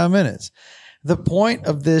 45 minutes. The point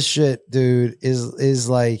of this shit, dude, is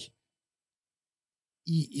like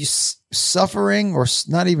you suffering, or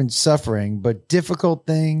not even suffering, but difficult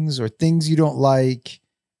things or things you don't like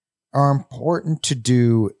are important to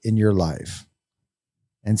do in your life.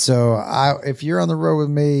 And so if you're on the road with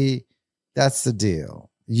me, that's the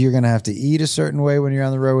deal. You're going to have to eat a certain way when you're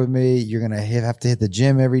on the road with me. You're going to have to hit the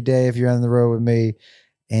gym every day if you're on the road with me.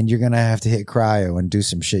 And you're going to have to hit cryo and do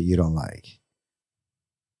some shit you don't like.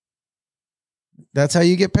 That's how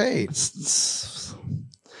you get paid. That's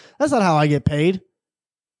not how I get paid.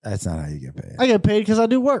 That's not how you get paid. I get paid because I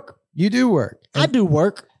do work. You do work. I do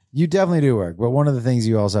work. You definitely do work. But one of the things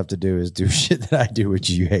you also have to do is do shit that I do, which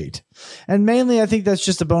you hate. And mainly, I think that's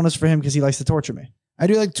just a bonus for him because he likes to torture me. I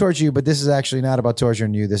do like to torture you, but this is actually not about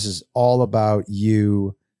torturing you. This is all about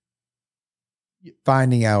you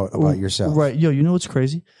finding out about yourself. Right. Yo, you know what's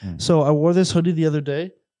crazy? So I wore this hoodie the other day,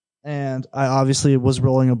 and I obviously was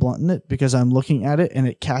rolling a blunt in it because I'm looking at it and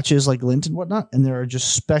it catches like lint and whatnot. And there are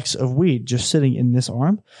just specks of weed just sitting in this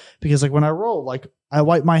arm because like when I roll, like I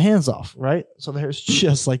wipe my hands off. Right. So there's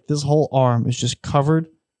just like this whole arm is just covered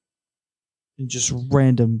in just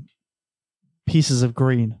random pieces of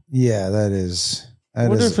green. Yeah, that is. I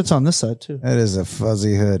wonder if it's on this side too. That is a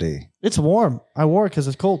fuzzy hoodie. It's warm. I wore it because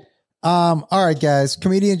it's cold. All right, guys.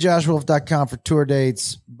 ComedianJoshWolf.com for tour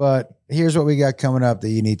dates. But here's what we got coming up that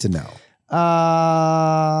you need to know.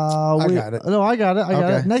 I got it. No, I got it. I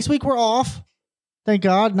got it. Next week we're off. Thank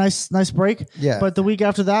God. Nice break. Yeah. But the week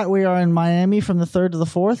after that, we are in Miami from the 3rd to the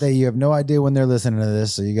 4th. You have no idea when they're listening to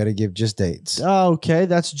this, so you got to give just dates. Okay.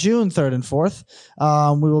 That's June 3rd and 4th.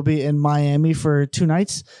 We will be in Miami for 2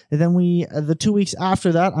 nights. And then the 2 weeks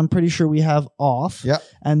after that, I'm pretty sure we have off. Yep.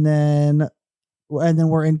 And then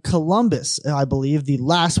we're in Columbus, I believe, the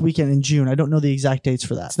last weekend in June. I don't know the exact dates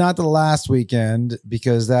for that. It's not the last weekend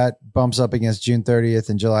because that bumps up against June 30th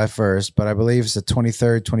and July 1st, but I believe it's the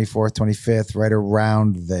 23rd, 24th, 25th, right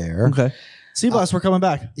around there. Okay. C-Bus, we're coming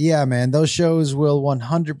back. Yeah, man. Those shows will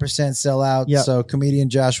 100% sell out. Yep. So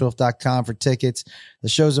ComedianJoshWolf.com for tickets. The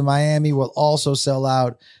shows in Miami will also sell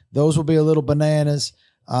out. Those will be a little bananas.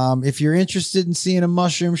 If you're interested in seeing a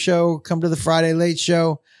mushroom show, come to the Friday Late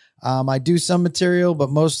Show. I do some material,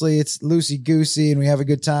 but mostly it's loosey goosey and we have a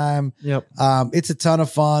good time. Yep. It's a ton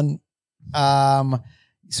of fun.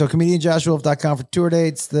 So ComedianJoshWolf.com for tour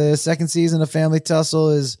dates. The second season of Family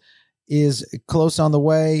Tussle is close on the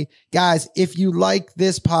way. Guys, if you like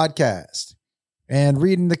this podcast, and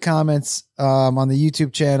reading the comments on the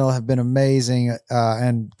YouTube channel have been amazing.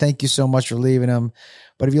 And thank you so much for leaving them.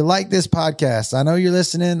 But if you like this podcast, I know you're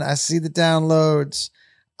listening. I see the downloads.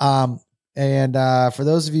 And for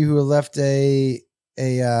those of you who have left a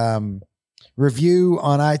review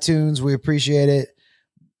on iTunes, we appreciate it.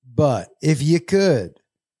 But if you could,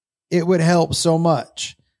 it would help so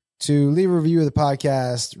much to leave a review of the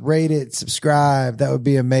podcast, rate it, subscribe. That would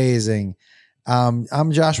be amazing.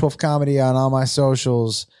 I'm Josh Wolf Comedy on all my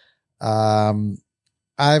socials. I've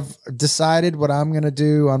decided what I'm going to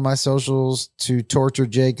do on my socials to torture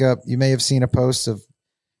Jacob. You may have seen a post of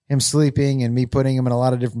him sleeping and me putting him in a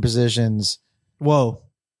lot of different positions. Whoa.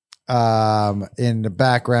 In the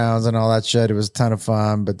backgrounds and all that shit. It was a ton of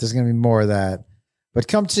fun, but there's going to be more of that. But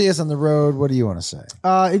come see us on the road. What do you want to say?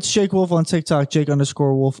 It's Jake Wolf on TikTok,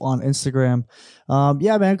 Jake_Wolf on Instagram.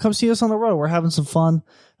 Yeah, man, come see us on the road. We're having some fun.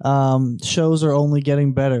 Shows are only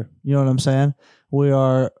getting better. You know what I'm saying? We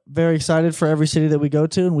are very excited for every city that we go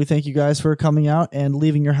to, and we thank you guys for coming out and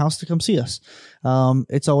leaving your house to come see us.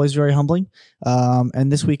 It's always very humbling. And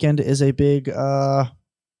this weekend is a big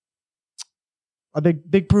a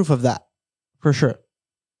big proof of that, for sure.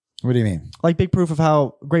 What do you mean? Like big proof of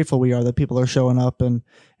how grateful we are that people are showing up and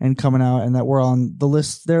coming out, and that we're on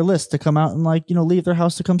their list to come out and leave their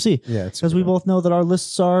house to come see. Yeah, because we both know that our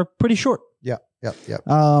lists are pretty short. Yep.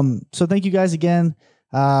 So thank you guys again.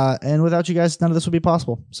 And without you guys, none of this would be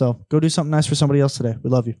possible. So go do something nice for somebody else today. We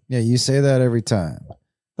love you. Yeah, you say that every time.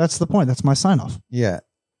 That's the point. That's my sign off. Yeah,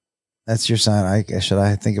 that's your sign. Should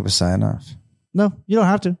I think of a sign off? No, you don't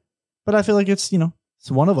have to. But I feel like it's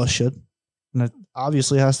one of us should. And it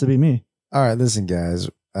obviously has to be me. All right, listen, guys.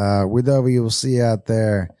 We love you. We'll see you out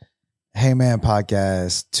there. Hey Man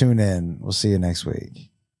Podcast. Tune in. We'll see you next week.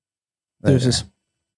 Deuces.